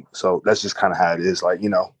 this week, so that's just kind of how it is. Like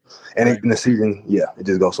in the season, it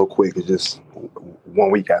just goes so quick. It's just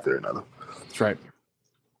 1 week after another. That's right.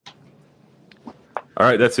 All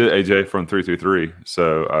right, that's it, AJ from 333.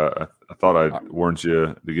 So I thought I'd warned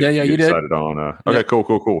you to get excited on. Okay,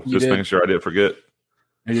 cool. Just making sure I didn't forget.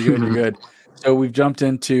 You're good. So we've jumped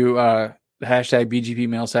into the hashtag BGP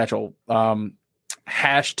Mail Satchel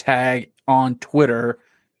hashtag on Twitter,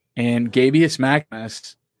 and Gabius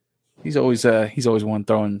Maximus. He's always one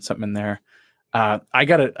throwing something in there. I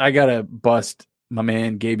gotta bust my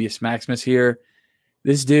man Gabius Maximus here.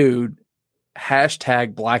 This dude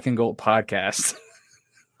hashtag Black and Gold podcast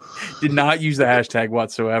did not use the hashtag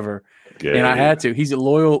whatsoever, and I had to. He's a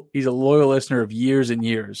loyal listener of years and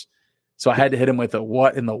years, so I had to hit him with a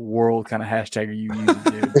 "What in the world" kind of hashtag are you using,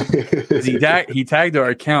 dude? 'Cause he tagged our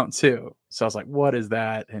account too, so I was like, "What is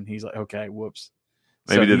that?" And he's like, "Okay, whoops."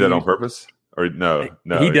 Maybe he did that on purpose. Or no,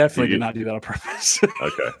 he definitely did not do that on purpose.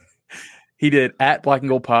 Okay. He did at Black and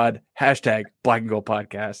Gold Pod, hashtag Black and Gold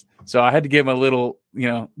Podcast. So I had to give him a little,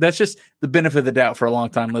 that's just the benefit of the doubt for a long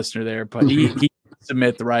time listener there, but he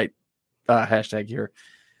submit the right hashtag here.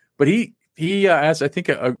 But he asked, I think,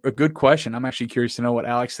 a good question. I'm actually curious to know what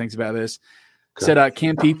Alex thinks about this. Okay. Said,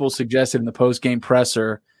 Cam People suggested in the post-game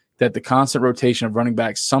presser that the constant rotation of running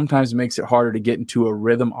backs sometimes makes it harder to get into a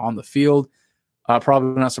rhythm on the field.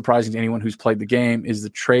 Probably not surprising to anyone who's played the game. Is the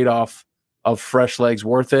trade-off of fresh legs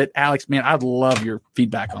worth it? Alex, man, I'd love your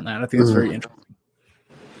feedback on that. I think it's very interesting.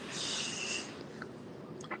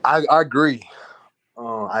 I agree.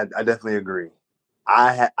 I definitely agree.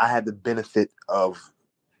 I had the benefit of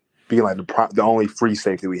being like the only free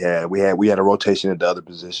safety we had. We had a rotation at the other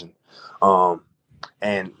position,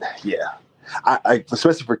 and yeah, I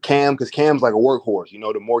especially for Cam, because Cam's like a workhorse.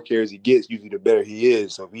 The more carries he gets, usually the better he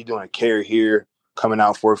is. So if he's doing a carry here, coming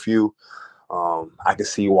out for a few, I can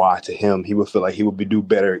see why to him he would feel like he would do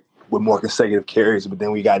better with more consecutive carries. But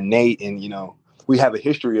then we got Nate, and we have a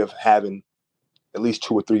history of having at least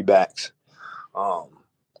 2 or 3 backs.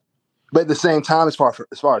 But at the same time, as far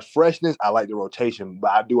as freshness, I like the rotation.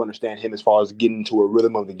 But I do understand him as far as getting into a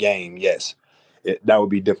rhythm of the game. Yes, that would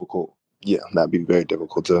be difficult. Yeah, that'd be very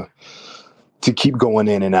difficult to keep going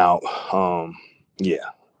in and out.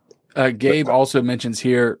 Gabe also mentions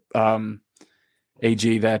here,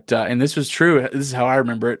 AG, that that, and this was true. This is how I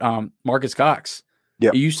remember it. Marcus Cox. Yeah,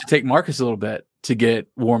 it used to take Marcus a little bit to get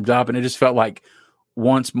warmed up, and it just felt like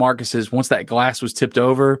once that glass was tipped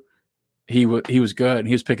over, he was good, and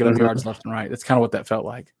he was picking up yards left and right. That's kind of what that felt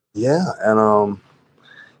like. Yeah, and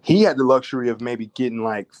he had the luxury of maybe getting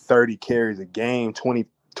like 30 carries a game, 20,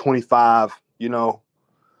 25.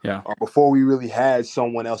 Before we really had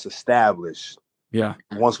someone else established. Yeah.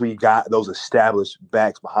 Once we got those established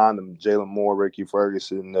backs behind them, Jalen Moore, Ricky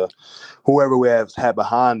Ferguson, whoever we have had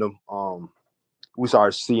behind them, we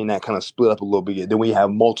started seeing that kind of split up a little bit. Then we have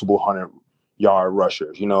multiple 100-yard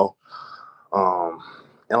rushers, and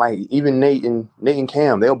like even Nate and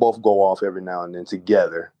Cam, they'll both go off every now and then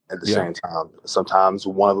together at the same time. Sometimes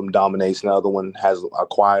one of them dominates, and the other one has a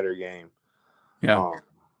quieter game. Yeah.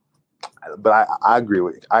 But I agree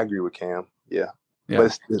with Cam. Yeah. But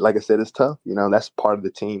it's, like I said, it's tough. That's part of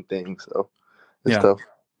the team thing. So it's tough.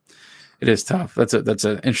 It is tough. That's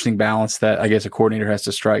an interesting balance that I guess a coordinator has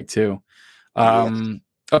to strike too.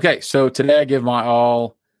 Okay, so today I give my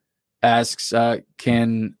all. Asks,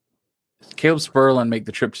 can Caleb Sperlin make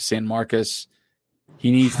the trip to San Marcos?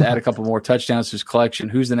 He needs to add a couple more touchdowns to his collection.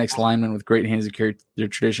 Who's the next lineman with great hands to carry their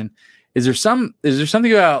tradition? Is there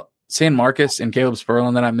something about San Marcos and Caleb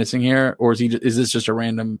Sperlin that I'm missing here, or is this just a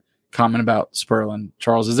random comment about Spurlin.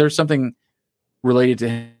 Charles, is there something related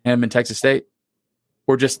to him in Texas State?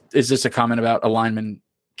 Or is this a comment about a lineman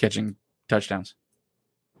catching touchdowns?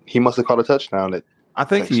 He must have caught a touchdown. I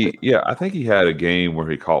think he had a game where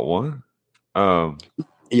he caught one.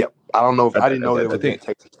 Yep. I don't know if I didn't know that was in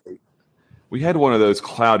Texas State. We had one of those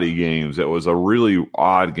cloudy games that was a really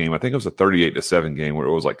odd game. I think it was a 38-7 game where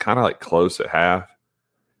it was like kind of like close at half.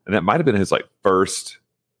 And that might have been his like first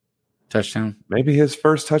touchdown. Maybe his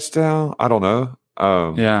first touchdown. I don't know.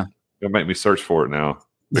 Yeah. It'll make me search for it now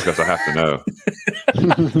because I have to know.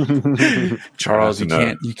 Charles,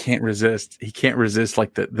 you can't resist. He can't resist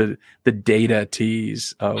like the data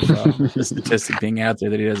tease of the statistic being out there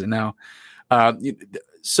that he doesn't know.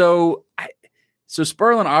 So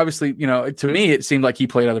Spurlin, obviously, to me, it seemed like he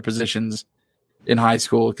played other positions in high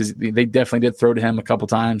school because they definitely did throw to him a couple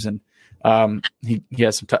times. And he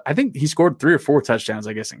has some, I think he scored 3 or 4 touchdowns,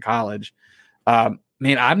 I guess, in college.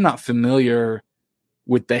 Man, I'm not familiar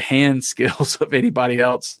with the hand skills of anybody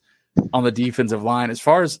else on the defensive line. As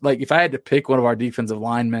far as like, if I had to pick one of our defensive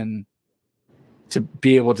linemen to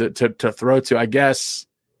be able to throw to, I guess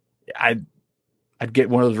I'd get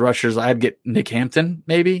one of those rushers. I'd get Nick Hampton,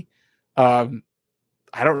 maybe.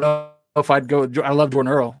 I don't know if I'd go. I love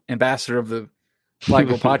Jordan Earl, ambassador of the Flag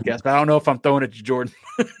Goal podcast, but I don't know if I'm throwing it to Jordan.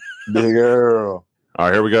 Big Earl. All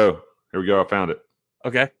right, here we go. I found it.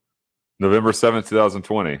 Okay. November 7th,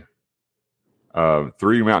 2020.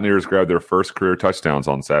 3 Mountaineers grabbed their first career touchdowns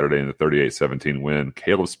on Saturday in the 38-17 win.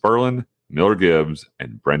 Caleb Spurlin, Miller Gibbs,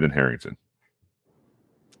 and Brendan Harrington.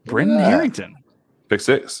 Brendan Harrington. Pick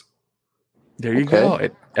 6. There you go.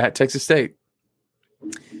 At Texas State.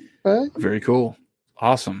 Okay. Very cool.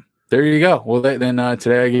 Awesome. There you go. Well, then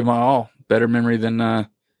today I gave my all. Better memory than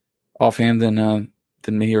offhand than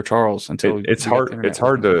me or Charles. Until it's hard. It's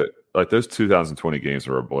hard to like those 2020 games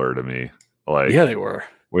were a blur to me. Like, yeah, they were.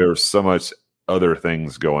 There was so much other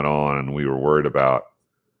things going on, and we were worried about.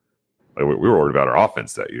 Like, we were worried about our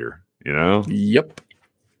offense that year. Yep.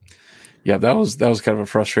 Yeah, that was kind of a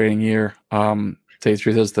frustrating year. Tell you the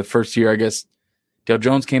truth, that was the first year, I guess. Dale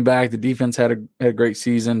Jones came back. The defense had a great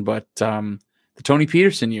season, but the Tony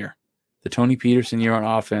Peterson year on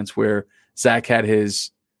offense, where Zach had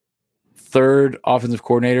his 3rd offensive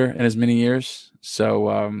coordinator in as many years.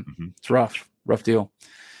 So it's rough deal.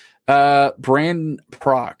 Brandon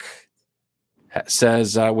Prock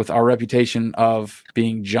says, with our reputation of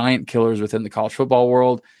being giant killers within the college football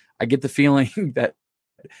world, I get the feeling that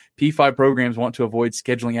P5 programs want to avoid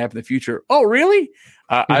scheduling app in the future. Oh, really?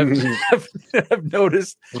 I've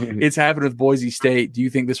noticed it's happened with Boise State. Do you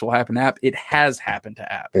think this will happen to App? It has happened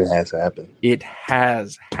to App. It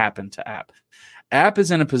has happened to App. App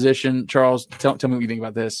is in a position, Charles, tell me what you think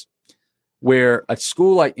about this, where a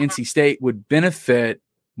school like NC State would benefit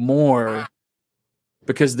more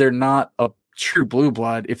because they're not a true blue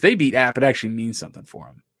blood. If they beat App, it actually means something for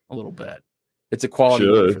them a little bit. It's a quality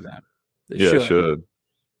win for them. It should.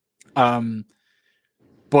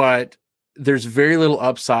 But there's very little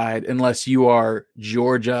upside unless you are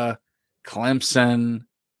Georgia, Clemson,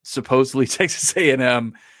 supposedly Texas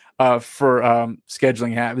A&M for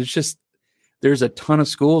scheduling App. There's a ton of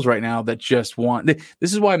schools right now that just want.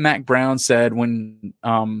 This is why Mac Brown said when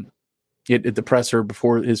at the presser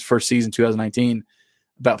before his first season, 2019,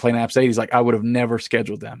 about playing App State, he's like, I would have never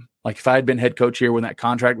scheduled them. Like, if I had been head coach here when that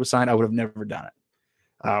contract was signed, I would have never done it.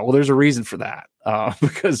 Well, there's a reason for that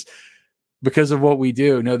because of what we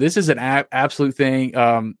do. No, this is an absolute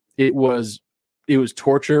thing. It was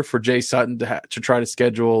torture for Jay Sutton to try to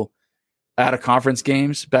schedule out of conference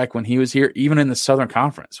games back when he was here, even in the Southern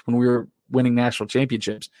Conference when we were winning national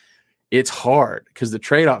championships. It's hard because the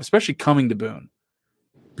trade-off, especially coming to Boone,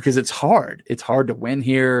 because it's hard. It's hard to win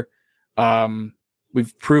here.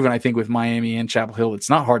 We've proven, I think, with Miami and Chapel Hill, it's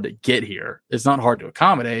not hard to get here. It's not hard to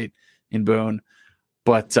accommodate in Boone.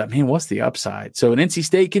 But, man, what's the upside? So an NC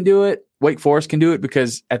State can do it. Wake Forest can do it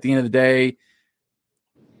because at the end of the day,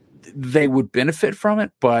 they would benefit from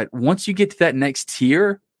it. But once you get to that next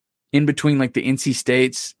tier in between like the NC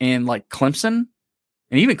States and like Clemson,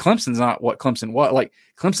 and even Clemson's not what Clemson was. Like,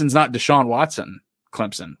 Clemson's not Deshaun Watson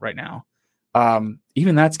Clemson right now.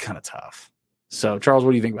 Even that's kind of tough. So, Charles,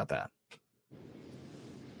 what do you think about that?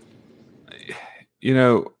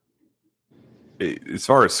 As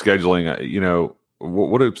far as scheduling,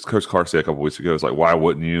 what did Coach Carr say a couple weeks ago? It's like, why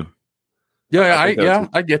wouldn't you? Yeah,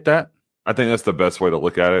 I get that. I think that's the best way to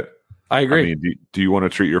look at it. I agree. I mean, do you want to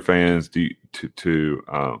treat your fans to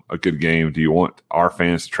a good game? Do you want our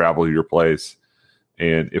fans to travel to your place?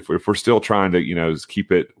 And if we're still trying to,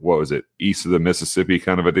 keep it, what was it, east of the Mississippi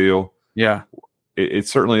kind of a deal? Yeah. It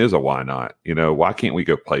certainly is a why not. Why can't we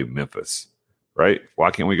go play Memphis? right?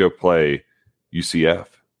 Why can't we go play UCF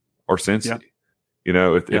or Cincy? Yeah. You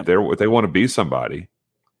know, if they want to be somebody,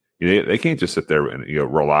 they can't just sit there and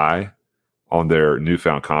rely on their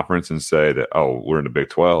newfound conference and say that, oh, we're in the Big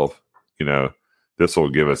 12. You know, this will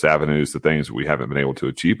give us avenues to things we haven't been able to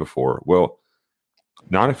achieve before. Well,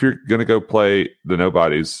 not if you're going to go play the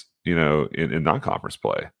nobodies, in non-conference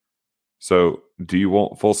play. So do you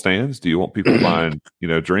want full stands? Do you want people buying,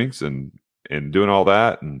 drinks and doing all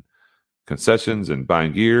that and concessions and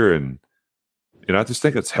buying gear? And, I just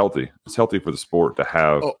think it's healthy. It's healthy for the sport to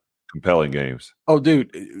have compelling games. Oh,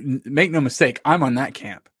 dude, make no mistake. I'm on that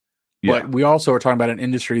camp. But we also are talking about an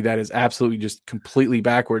industry that is absolutely just completely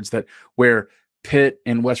backwards, where Pitt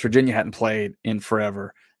and West Virginia hadn't played in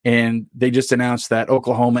forever. And they just announced that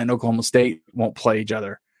Oklahoma and Oklahoma State won't play each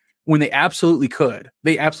other when they absolutely could.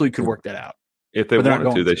 They absolutely could work that out. If they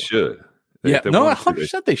wanted to, they should. Yeah, no,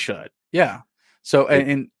 100% they should. Yeah. So,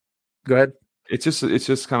 and go ahead. It's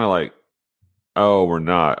just kind of like, oh, we're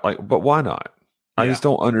not like, but why not? I just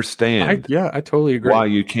don't understand. I totally agree. Why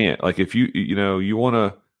you can't? Like, if you want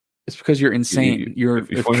to, it's because you're insane. If you want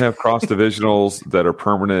to have cross divisionals that are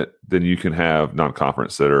permanent, then you can have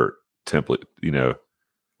non-conference that are template,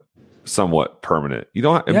 somewhat permanent.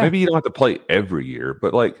 Maybe you don't have to play every year,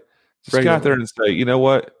 but like just get out there and say, you know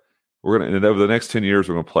what, we're gonna, and over the next 10 years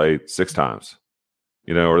we're gonna play 6 times,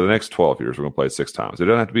 or the next 12 years we're gonna play 6 times. It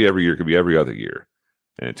doesn't have to be every year; it could be every other year.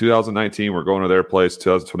 And in 2019 we're going to their place.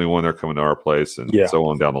 2021 they're coming to our place, and so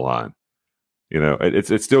on down the line.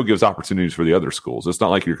 It still gives opportunities for the other schools. It's not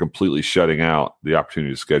like you're completely shutting out the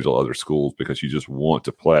opportunity to schedule other schools because you just want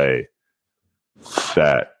to play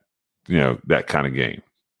that, that kind of game.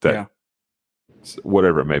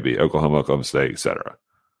 Whatever it may be, Oklahoma State, etc.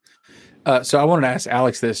 So I wanted to ask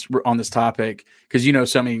Alex this on this topic because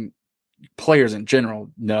so many players in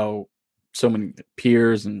general know so many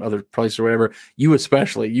peers and other places or whatever. You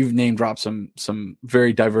especially, you've name dropped some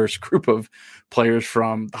very diverse group of players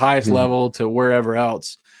from the highest level to wherever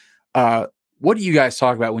else. What do you guys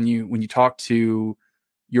talk about when you talk to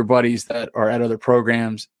your buddies that are at other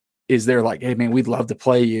programs? Is there like, hey man, we'd love to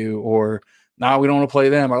play you, or nah, we don't want to play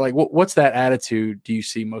them, or like what's that attitude do you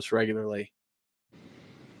see most regularly?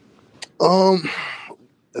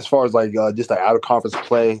 As far as like just like out of conference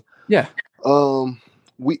play,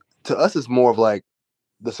 to us it's more of like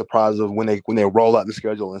the surprise of when they roll out the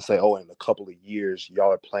schedule and say, oh, in a couple of years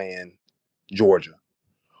y'all are playing Georgia,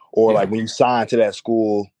 or like when you sign to that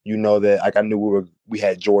school, that like I knew we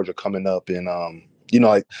had Georgia coming up, and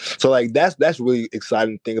so like that's really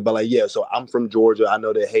exciting thing about like so I'm from Georgia. I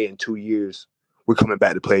know that hey, in 2 years we're coming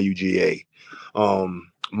back to play UGA.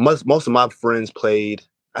 Most of my friends played.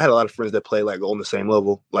 I had a lot of friends that played like on the same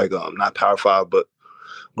level, like not Power 5, but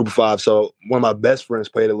Group of 5. So one of my best friends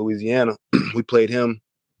played at Louisiana. We played him.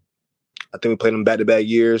 I think we played him back-to-back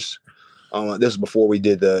years. This is before we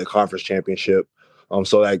did the conference championship.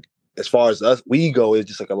 So like as far as us, we go is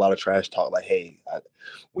just like a lot of trash talk. Like, hey,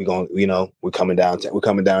 we're coming down there.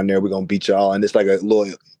 We're gonna beat y'all, and it's like a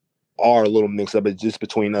little mix up. It's just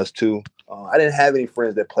between us two. I didn't have any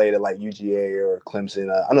friends that played at like UGA or Clemson.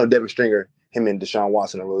 I know Devin Stringer. Him and Deshaun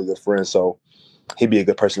Watson are really good friends, so he'd be a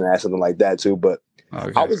good person to ask something like that too. But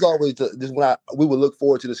I was always just when we would look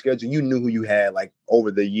forward to the schedule. You knew who you had like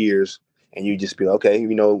over the years, and you just be like, okay,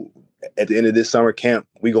 at the end of this summer camp,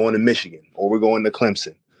 we going to Michigan or we're going to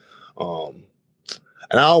Clemson. And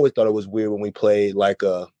I always thought it was weird when we played like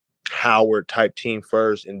a Howard type team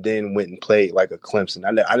first, and then went and played like a Clemson.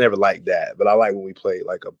 I never liked that, but I like when we played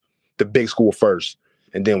like the big school first.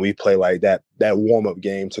 And then we play like that warm-up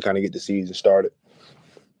game to kind of get the season started.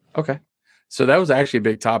 Okay. So that was actually a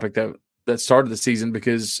big topic that started the season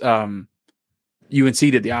because UNC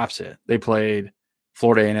did the opposite. They played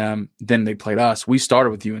Florida A&M, then they played us. We started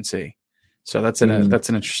with UNC. So that's an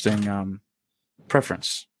interesting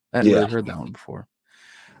preference. I hadn't really heard that one before.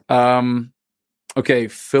 Okay,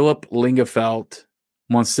 Philip Lingefelt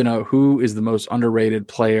wants to know who is the most underrated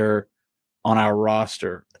player on our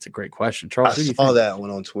roster. That's a great question. Charles, I saw that one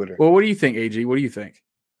on Twitter. Well, what do you think, AG? What do you think?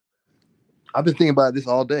 I've been thinking about this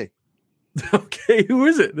all day. Okay, who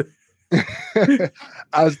is it?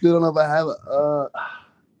 I still don't know if I have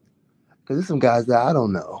because there's some guys that I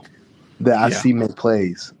don't know that I see make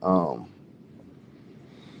plays.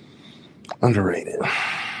 Underrated.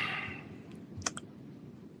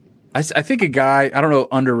 I think a guy, I don't know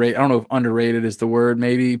if underrated is the word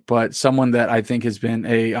maybe, but someone that I think has been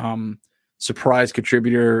a surprise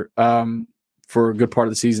contributor for a good part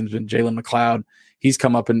of the season has been Jalen McLeod. He's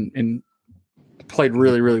come up and played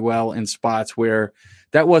really, really well in spots where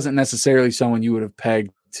that wasn't necessarily someone you would have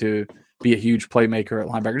pegged to be a huge playmaker at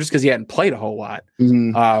linebacker just because he hadn't played a whole lot.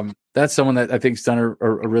 Mm-hmm. That's someone that I think's done a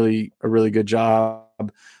really good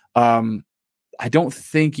job. I don't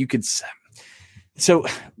think you could. So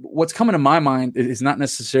what's coming to my mind is not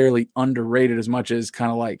necessarily underrated as much as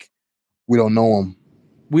kind of like we don't know him.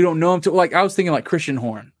 We don't know him. Like I was thinking like Christian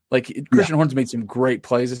Horn. Like Christian Horn's made some great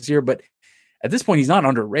plays this year, but at this point he's not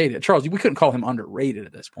underrated. Charles, we couldn't call him underrated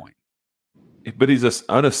at this point. But he's just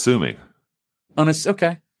unassuming.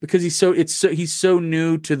 Okay, because he's so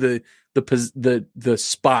new to the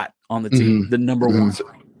spot on the team, the number one.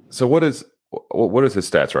 So what is his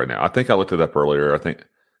stats right now? I think I looked it up earlier. I think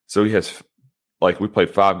so. He has, like, we played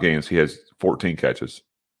 5 games. He has 14 catches.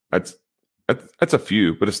 That's a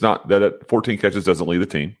few, but it's not that 14 catches doesn't lead the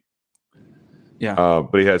team. Yeah.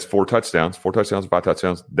 But he has 4 touchdowns, 5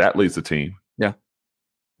 touchdowns. That leads the team. Yeah.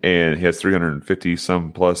 And he has 350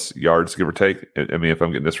 some plus yards, give or take. I mean, if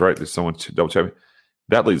I'm getting this right, there's someone to double check me.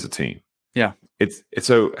 That leads the team. Yeah. It's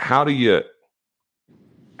so how do you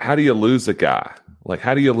lose a guy? Like,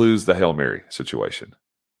 how do you lose the Hail Mary situation?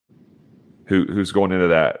 Who's going into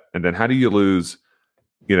that? And then how do you lose,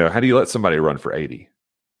 how do you let somebody run for 80?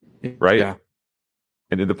 Right? Yeah.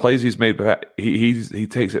 And in the plays he's made, he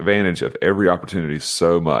takes advantage of every opportunity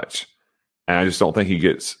so much. And I just don't think he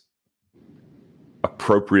gets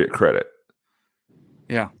appropriate credit.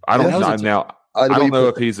 Yeah. I don't know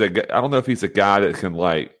if he's a guy that can,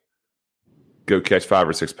 like, go catch 5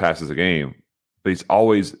 or 6 passes a game, but he's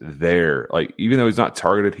always there. Like, even though he's not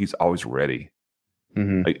targeted, he's always ready.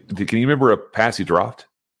 Mm-hmm. Like, can you remember a pass he dropped?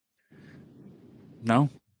 No,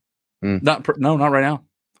 not right now.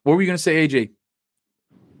 What were you going to say, AJ?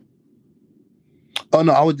 Oh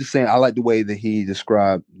no, I was just saying I like the way that he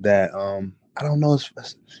described that. I don't know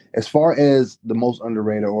as far as the most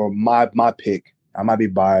underrated or my pick. I might be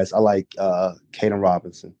biased. I like Caden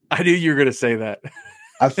Robinson. I knew you were going to say that.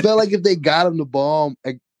 I feel like if they got him the ball,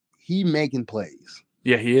 he making plays.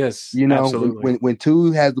 Yeah, he is. Absolutely. When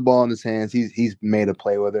Tua has the ball in his hands, he's made a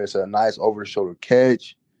play, whether it's a nice over the shoulder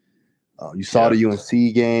catch. You saw the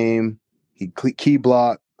UNC game. He key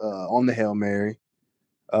block on the Hail Mary.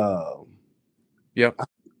 Yep.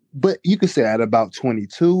 But you could say at about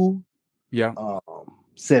 22. Yeah.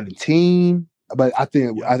 17. But I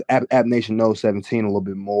think App Nation knows 17 a little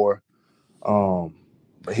bit more.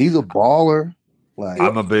 But he's a baller. Like,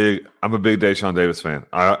 I'm a big Deshaun Davis fan.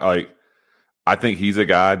 I think he's a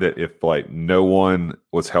guy that if, like, no one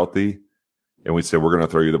was healthy and we said we're going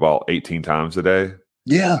to throw you the ball 18 times a day,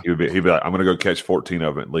 he'd be like, I'm going to go catch 14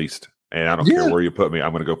 of them at least, and I don't care where you put me,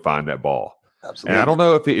 I'm going to go find that ball. Absolutely. And I don't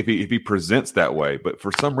know if he presents that way, but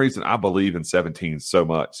for some reason I believe in 17 so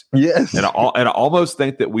much. Yes, and I almost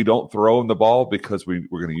think that we don't throw him the ball because we're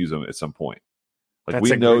going to use him at some point. Like,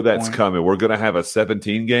 we know that's coming. We're going to have a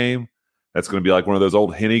 17 game. That's going to be like one of those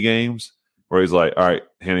old Henny games where he's like, all right,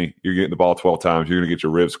 Henny, you're getting the ball 12 times. You're going to get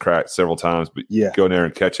your ribs cracked several times, but go in there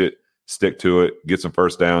and catch it, stick to it, get some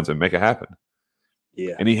first downs, and make it happen.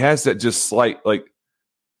 Yeah. And he has that just slight, like,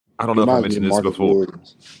 I don't know if I mentioned this before.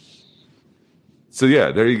 Williams. So,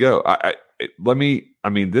 yeah, there you go.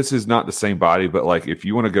 This is not the same body, but, like, if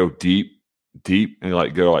you want to go deep, and,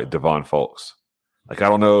 like, go like Devon Folks. Like, I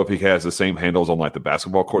don't know if he has the same handles on, like, the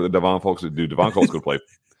basketball court that Devon Folks would do. Devon Folks could play.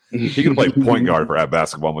 He can play point guard for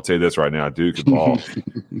basketball. I'm going to tell you this right now. Dude can ball.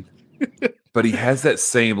 But he has that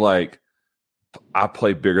same, like, I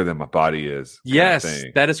play bigger than my body is. Yes,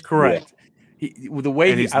 that is correct. Yeah.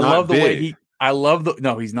 He's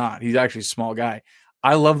not. He's actually a small guy.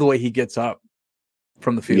 I love the way he gets up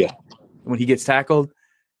from the field. Yeah. When he gets tackled,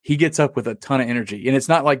 he gets up with a ton of energy. And it's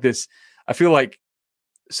not like this. I feel like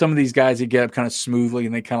some of these guys, they get up kind of smoothly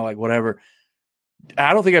and they kind of like whatever.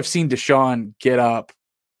 I don't think I've seen Deshaun get up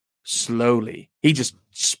slowly. He just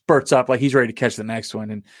spurts up like he's ready to catch the next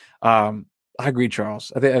one. And I agree,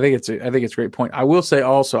 Charles. I think it's a great point. I will say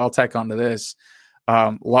also, I'll tack onto this,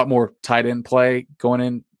 a lot more tight end play going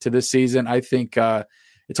into this season. I think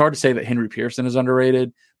it's hard to say that Henry Pearson is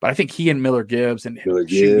underrated, but I think he and Miller Gibbs and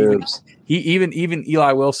even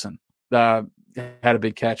Eli Wilson had a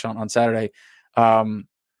big catch on Saturday.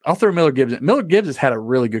 I'll throw Miller Gibbs in. Miller Gibbs has had a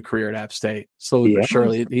really good career at App State, slowly but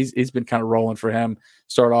surely. He's been kind of rolling for him.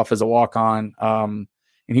 Started off as a walk-on, and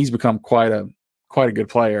he's become quite a good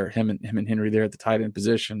player. Him and Henry there at the tight end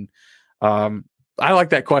position. I like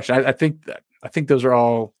that question. I think those are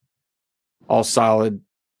all solid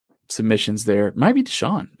submissions there. Maybe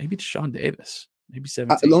Deshaun Davis, maybe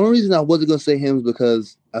 17. The only reason I wasn't going to say him is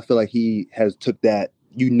because I feel like he has took that.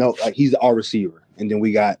 Like, he's our receiver, and then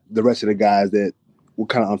we got the rest of the guys that we're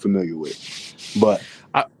kind of unfamiliar with, but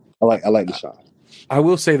I like Deshaun. I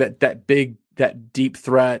will say that deep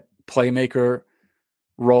threat playmaker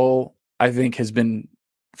role, I think, has been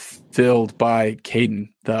filled by Caden,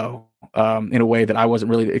 though, in a way that I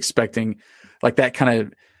wasn't really expecting. Like that kind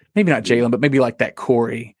of, maybe not Jalen, but maybe like that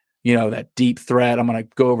Corey, that deep threat. I'm going to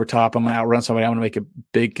go over top. I'm going to outrun somebody. I'm going to make a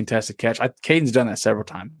big contested catch. Caden's done that several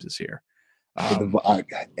times this year. I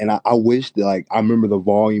wish that, I remember the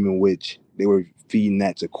volume in which they were feeding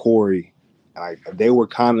that to Corey. They were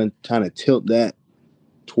kind of trying to tilt that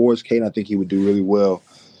towards Caden. I think he would do really well.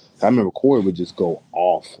 I remember Corey would just go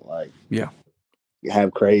off,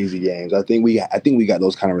 have crazy games. I think we got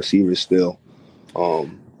those kind of receivers still.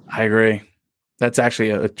 I agree. That's actually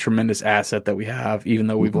a tremendous asset that we have, even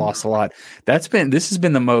though we've lost a lot. This has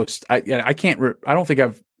been the most. I don't think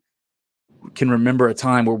can remember a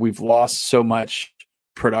time where we've lost so much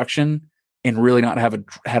production and really not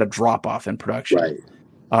had a drop off in production. Right.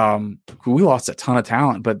 We lost a ton of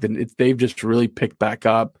talent, but then they've just really picked back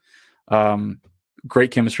up.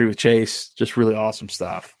 Great chemistry with Chase, just really awesome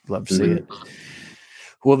stuff. Love to see it.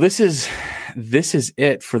 Well, this is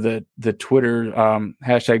it for the Twitter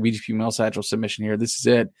hashtag BGP Mail Satchel submission here. This is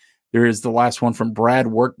it. There is the last one from Brad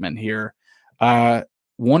Workman here.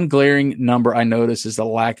 One glaring number I notice is the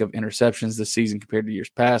lack of interceptions this season compared to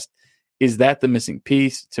years past. Is that the missing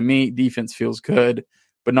piece? To me, defense feels good,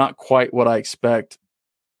 but not quite what I expect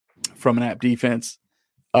from an app defense.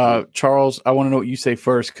 Charles, I want to know what you say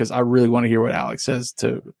first, because I really want to hear what Alex says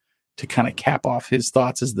to kind of cap off his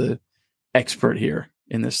thoughts as the expert here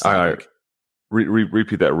in this.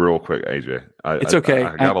 Repeat that real quick, AJ. It's okay.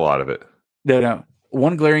 I got a lot of it. No.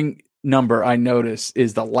 One glaring number I notice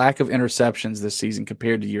is the lack of interceptions this season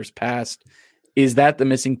compared to years past. Is that the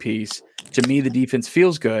missing piece? To me, the defense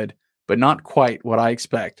feels good, but not quite what I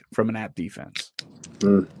expect from an app defense.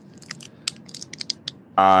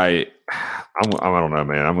 I don't know,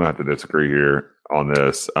 man. I'm gonna have to disagree here on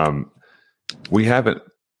this. We haven't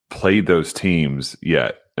played those teams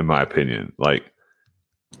yet, in my opinion,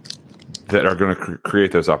 that are going to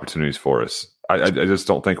create those opportunities for us. I just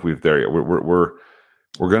don't think we've there yet.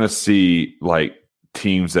 We're going to see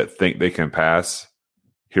teams that think they can pass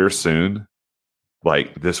here soon,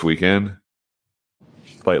 this weekend.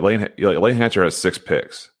 Lane Hatcher has 6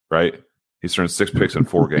 picks, right? He's thrown 6 picks in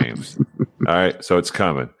 4 games. All right, so it's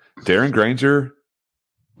coming. Darren Granger,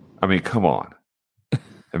 I mean, come on.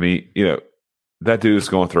 I mean, that dude is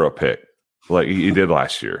going to throw a pick like he did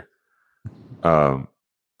last year.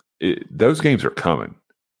 Those games are coming.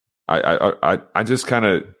 I just kind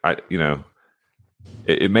of,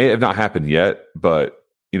 it may have not happened yet, but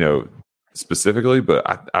specifically, but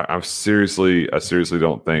I seriously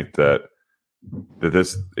don't think that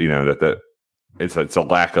this, that it's a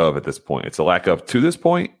lack of at this point. It's a lack of to this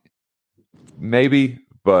point, maybe,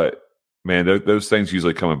 but man, those things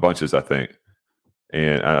usually come in bunches, I think.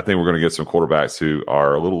 And I think we're going to get some quarterbacks who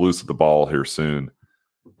are a little loose with the ball here soon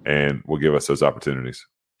and will give us those opportunities.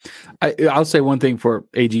 I'll say one thing before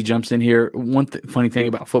AG jumps in here. One funny thing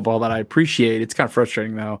about football that I appreciate, it's kind of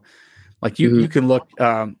frustrating though. You can look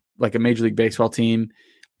like a Major League Baseball team,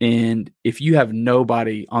 and if you have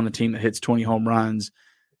nobody on the team that hits 20 home runs,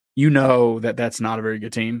 that's not a very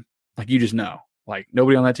good team. You just know.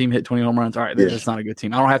 Nobody on that team hit 20 home runs. All right, that's not a good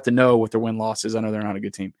team. I don't have to know what their win-loss is. I know they're not a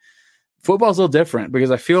good team. Football's a little different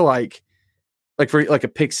because I feel like for a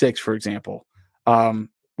pick six, for example,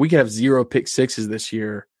 we could have 0 pick sixes this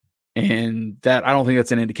year, and that I don't think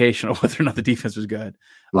that's an indication of whether or not the defense was good.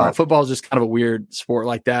 Right. Football is just kind of a weird sport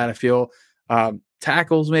like that. I feel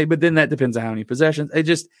tackles maybe, but then that depends on how many possessions.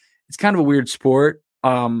 It's kind of a weird sport.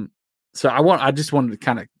 So I just wanted to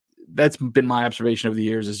kind of, that's been my observation over the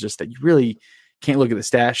years, is just that you really can't look at the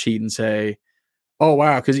stat sheet and say, oh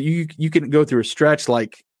wow, because you can go through a stretch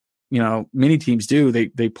many teams do.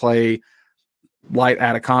 They play light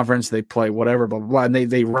out of conference, they play whatever, blah, blah, blah, and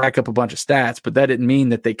they rack up a bunch of stats, but that didn't mean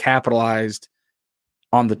that they capitalized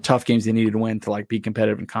on the tough games they needed to win to be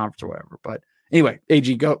competitive in conference or whatever. But anyway,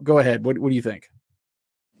 AG, go ahead. What do you think?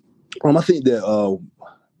 I think that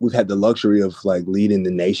we've had the luxury of leading the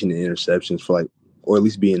nation in interceptions for or at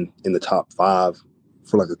least being in the top 5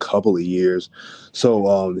 for a couple of years.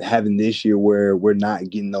 So having this year where we're not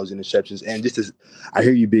getting those interceptions, and just as I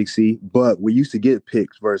hear you, Big C, but we used to get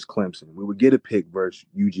picks versus Clemson. We would get a pick versus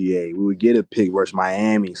UGA. We would get a pick versus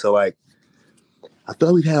Miami. So I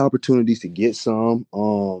thought we've had opportunities to get some.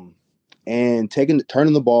 And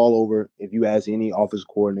turning the ball over, if you ask any offensive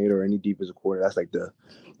coordinator or any defensive coordinator, that's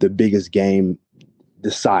the biggest game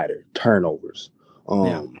decider, turnovers.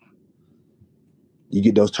 You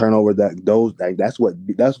get those turnovers, that's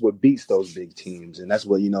what beats those big teams, and that's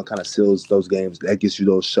what kind of seals those games. That gets you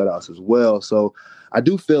those shutouts as well. So I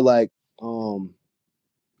do feel like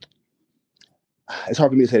it's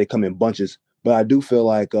hard for me to say they come in bunches, but I do feel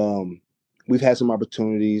like we've had some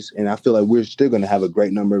opportunities, and I feel like we're still going to have a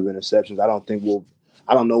great number of interceptions. I don't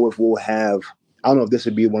know if this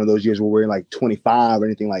would be one of those years where we're in like 25 or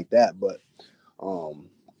anything like that, but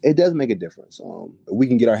it does make a difference. If we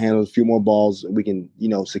can get our hands on a few more balls, we can,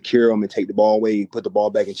 secure them and take the ball away, put the ball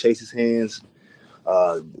back in Chase's hands.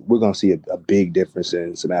 We're going to see a big difference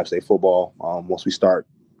in some App State football once we start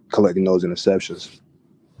collecting those interceptions.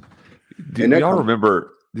 Do y'all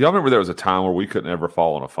remember there was a time where we couldn't ever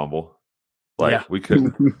fall on a fumble? We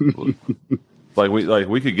couldn't.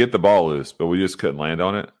 we could get the ball loose, but we just couldn't land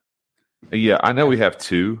on it. And yeah, I know we have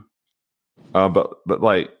two, but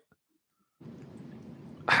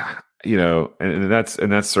and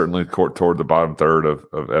that's certainly toward the bottom third of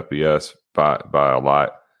FBS by a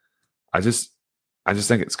lot. I just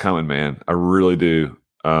think it's coming, man. I really do.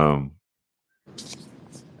 And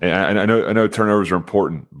I know turnovers are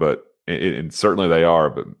important, but and certainly they are.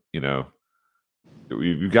 But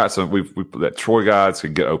we've got some. That Troy guys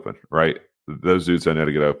can get open, right? Those dudes know how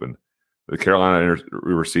to get open. The Carolina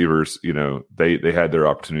receivers, they had their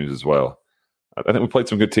opportunities as well. I think we played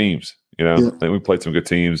some good teams. I think we played some good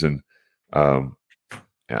teams, and I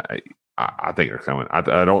think they're coming.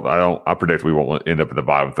 I predict we won't end up in the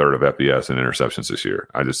bottom third of FBS in interceptions this year.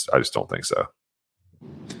 I just don't think so.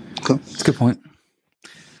 That's a good point.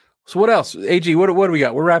 So what else? AG, what do we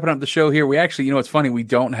got? We're wrapping up the show here. We actually, it's funny, we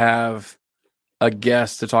don't have a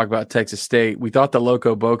guest to talk about Texas State. We thought the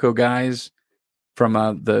Loco Boco guys from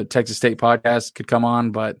the Texas State podcast could come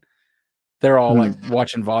on, but they're all like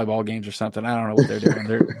watching volleyball games or something. I don't know what they're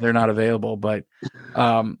doing. They're not available. But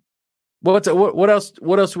what else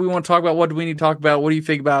do we want to talk about? What do we need to talk about? What do you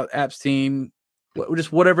think about App's team?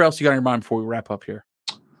 Just whatever else you got in your mind before we wrap up here.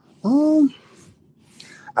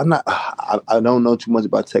 I don't know too much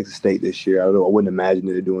about Texas State this year. I wouldn't imagine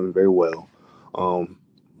they're doing very well.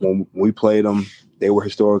 When we played them, they were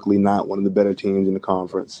historically not one of the better teams in the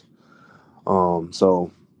conference.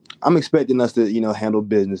 So I'm expecting us to, handle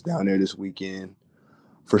business down there this weekend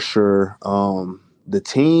for sure. The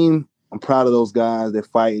team, I'm proud of those guys. They're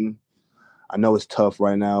fighting. I know it's tough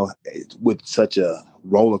right now with such a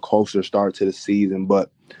roller coaster start to the season,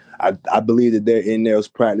 but I believe that they're in those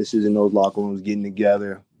practices in those locker rooms getting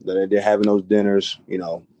together, that they're having those dinners,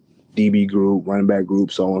 DB group, running back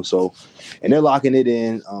group, so on. So, and they're locking it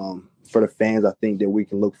in. For the fans, I think that we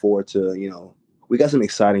can look forward to, we got some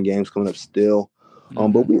exciting games coming up still.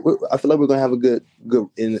 But I feel like we're going to have a good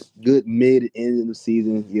mid end of the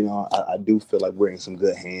season. I do feel like we're in some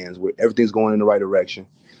good hands where everything's going in the right direction.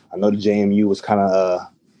 I know the JMU was kind of,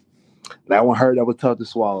 that one hurt. That was tough to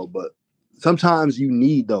swallow, but sometimes you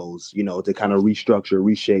need those, to kind of restructure,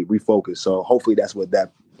 reshape, refocus. So hopefully that's what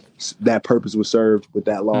that purpose was served with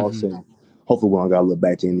that loss. And hopefully we don't got to look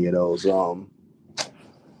back to any of those. I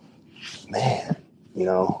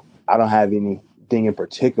don't have anything in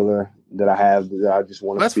particular that I just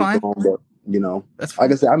want to speak on. But, that's fine.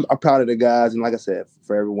 Like I said, I'm proud of the guys. And like I said,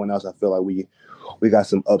 for everyone else, I feel like we got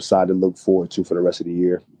some upside to look forward to for the rest of the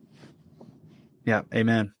year. Yeah.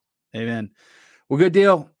 Amen. Well, good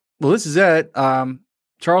deal. Well, this is it.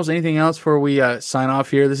 Charles, anything else before we sign off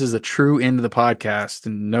here? This is a true end of the podcast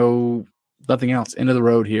and nothing else. End of the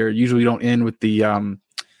road here. Usually we don't end with the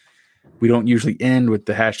we don't usually end with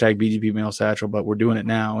the hashtag BGP Mail Satchel, but we're doing it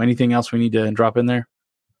now. Anything else we need to drop in there?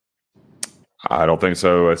 I don't think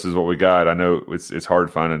so. This is what we got. I know it's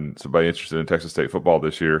hard finding somebody interested in Texas State football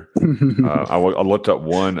this year. I looked up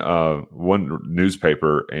one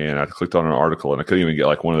newspaper and I clicked on an article and I couldn't even get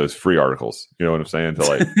like one of those free articles. You know what I'm saying?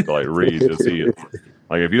 To read to see it.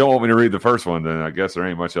 Like if you don't want me to read the first one, then I guess there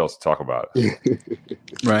ain't much else to talk about.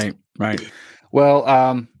 Right.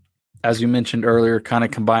 Well, as you mentioned earlier, kind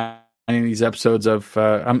of combining these episodes of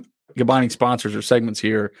I'm combining sponsors or segments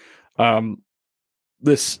here.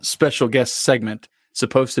 This special guest segment is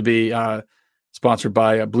supposed to be sponsored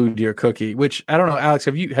by Blue Deer Cookie, which I don't know, Alex,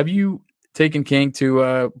 have you taken King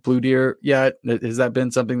to Blue Deer yet? Has that been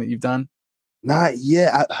something that you've done? Not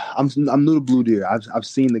yet. I'm new to Blue Deer. I've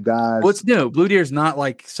seen the guys. Well, it's new. Blue Deer is not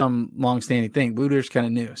like some long-standing thing. Blue Deer's kind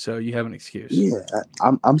of new, so you have an excuse. Yeah,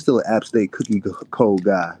 I'm still an App State Cookie Code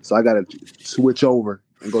guy, so I got to switch over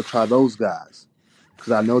and go try those guys.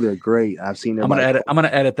 Because I know they're great. I've seen them. I'm gonna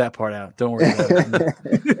edit that part out. Don't worry about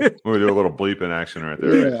it. We'll do a little bleep in action right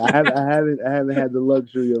there. Yeah, I haven't had the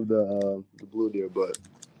luxury of the Blue Deer, but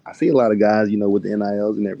I see a lot of guys, with the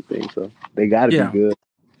NILs and everything. So they got to be good.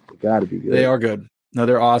 They got to be good. They are good. No,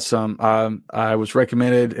 they're awesome. I was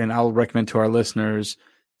recommended, and I'll recommend to our listeners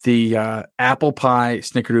the apple pie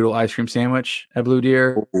snickerdoodle ice cream sandwich at Blue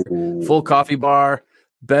Deer. Ooh. Full coffee bar.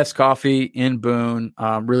 Best coffee in Boone.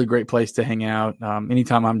 Really great place to hang out.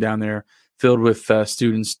 Anytime I'm down there, filled with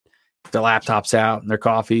students their laptops out and their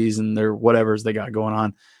coffees and their whatevers they got going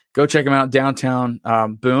on. Go check them out downtown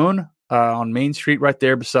Boone on Main Street, right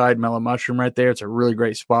there beside Mellow Mushroom. Right there, it's a really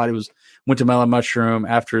great spot. Went to Mellow Mushroom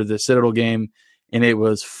after the Citadel game, and it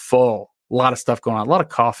was full. A lot of stuff going on. A lot of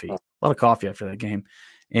coffee after that game,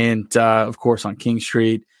 and of course on King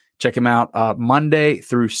Street. Check them out Monday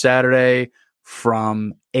through Saturday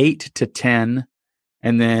from 8 to 10,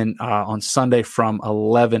 and then on Sunday from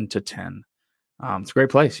 11 to 10. It's a great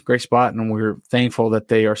place, great spot, and we're thankful that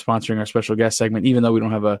they are sponsoring our special guest segment, even though we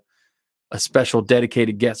don't have a special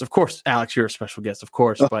dedicated guest. Of course, Alex, you're a special guest, of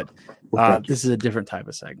course, but this is a different type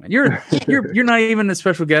of segment. You're not even a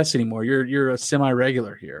special guest anymore. You're a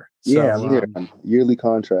semi-regular here. So, yeah, I'm here. Yearly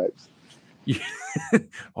contracts.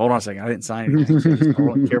 Hold on a second. I didn't sign anything. So just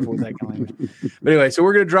careful with that kind of language. But anyway, so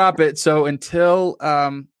we're going to drop it. So until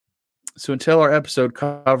our episode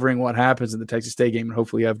covering what happens in the Texas State game, and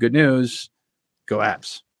hopefully you have good news, go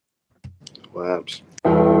Abs. Go Abs.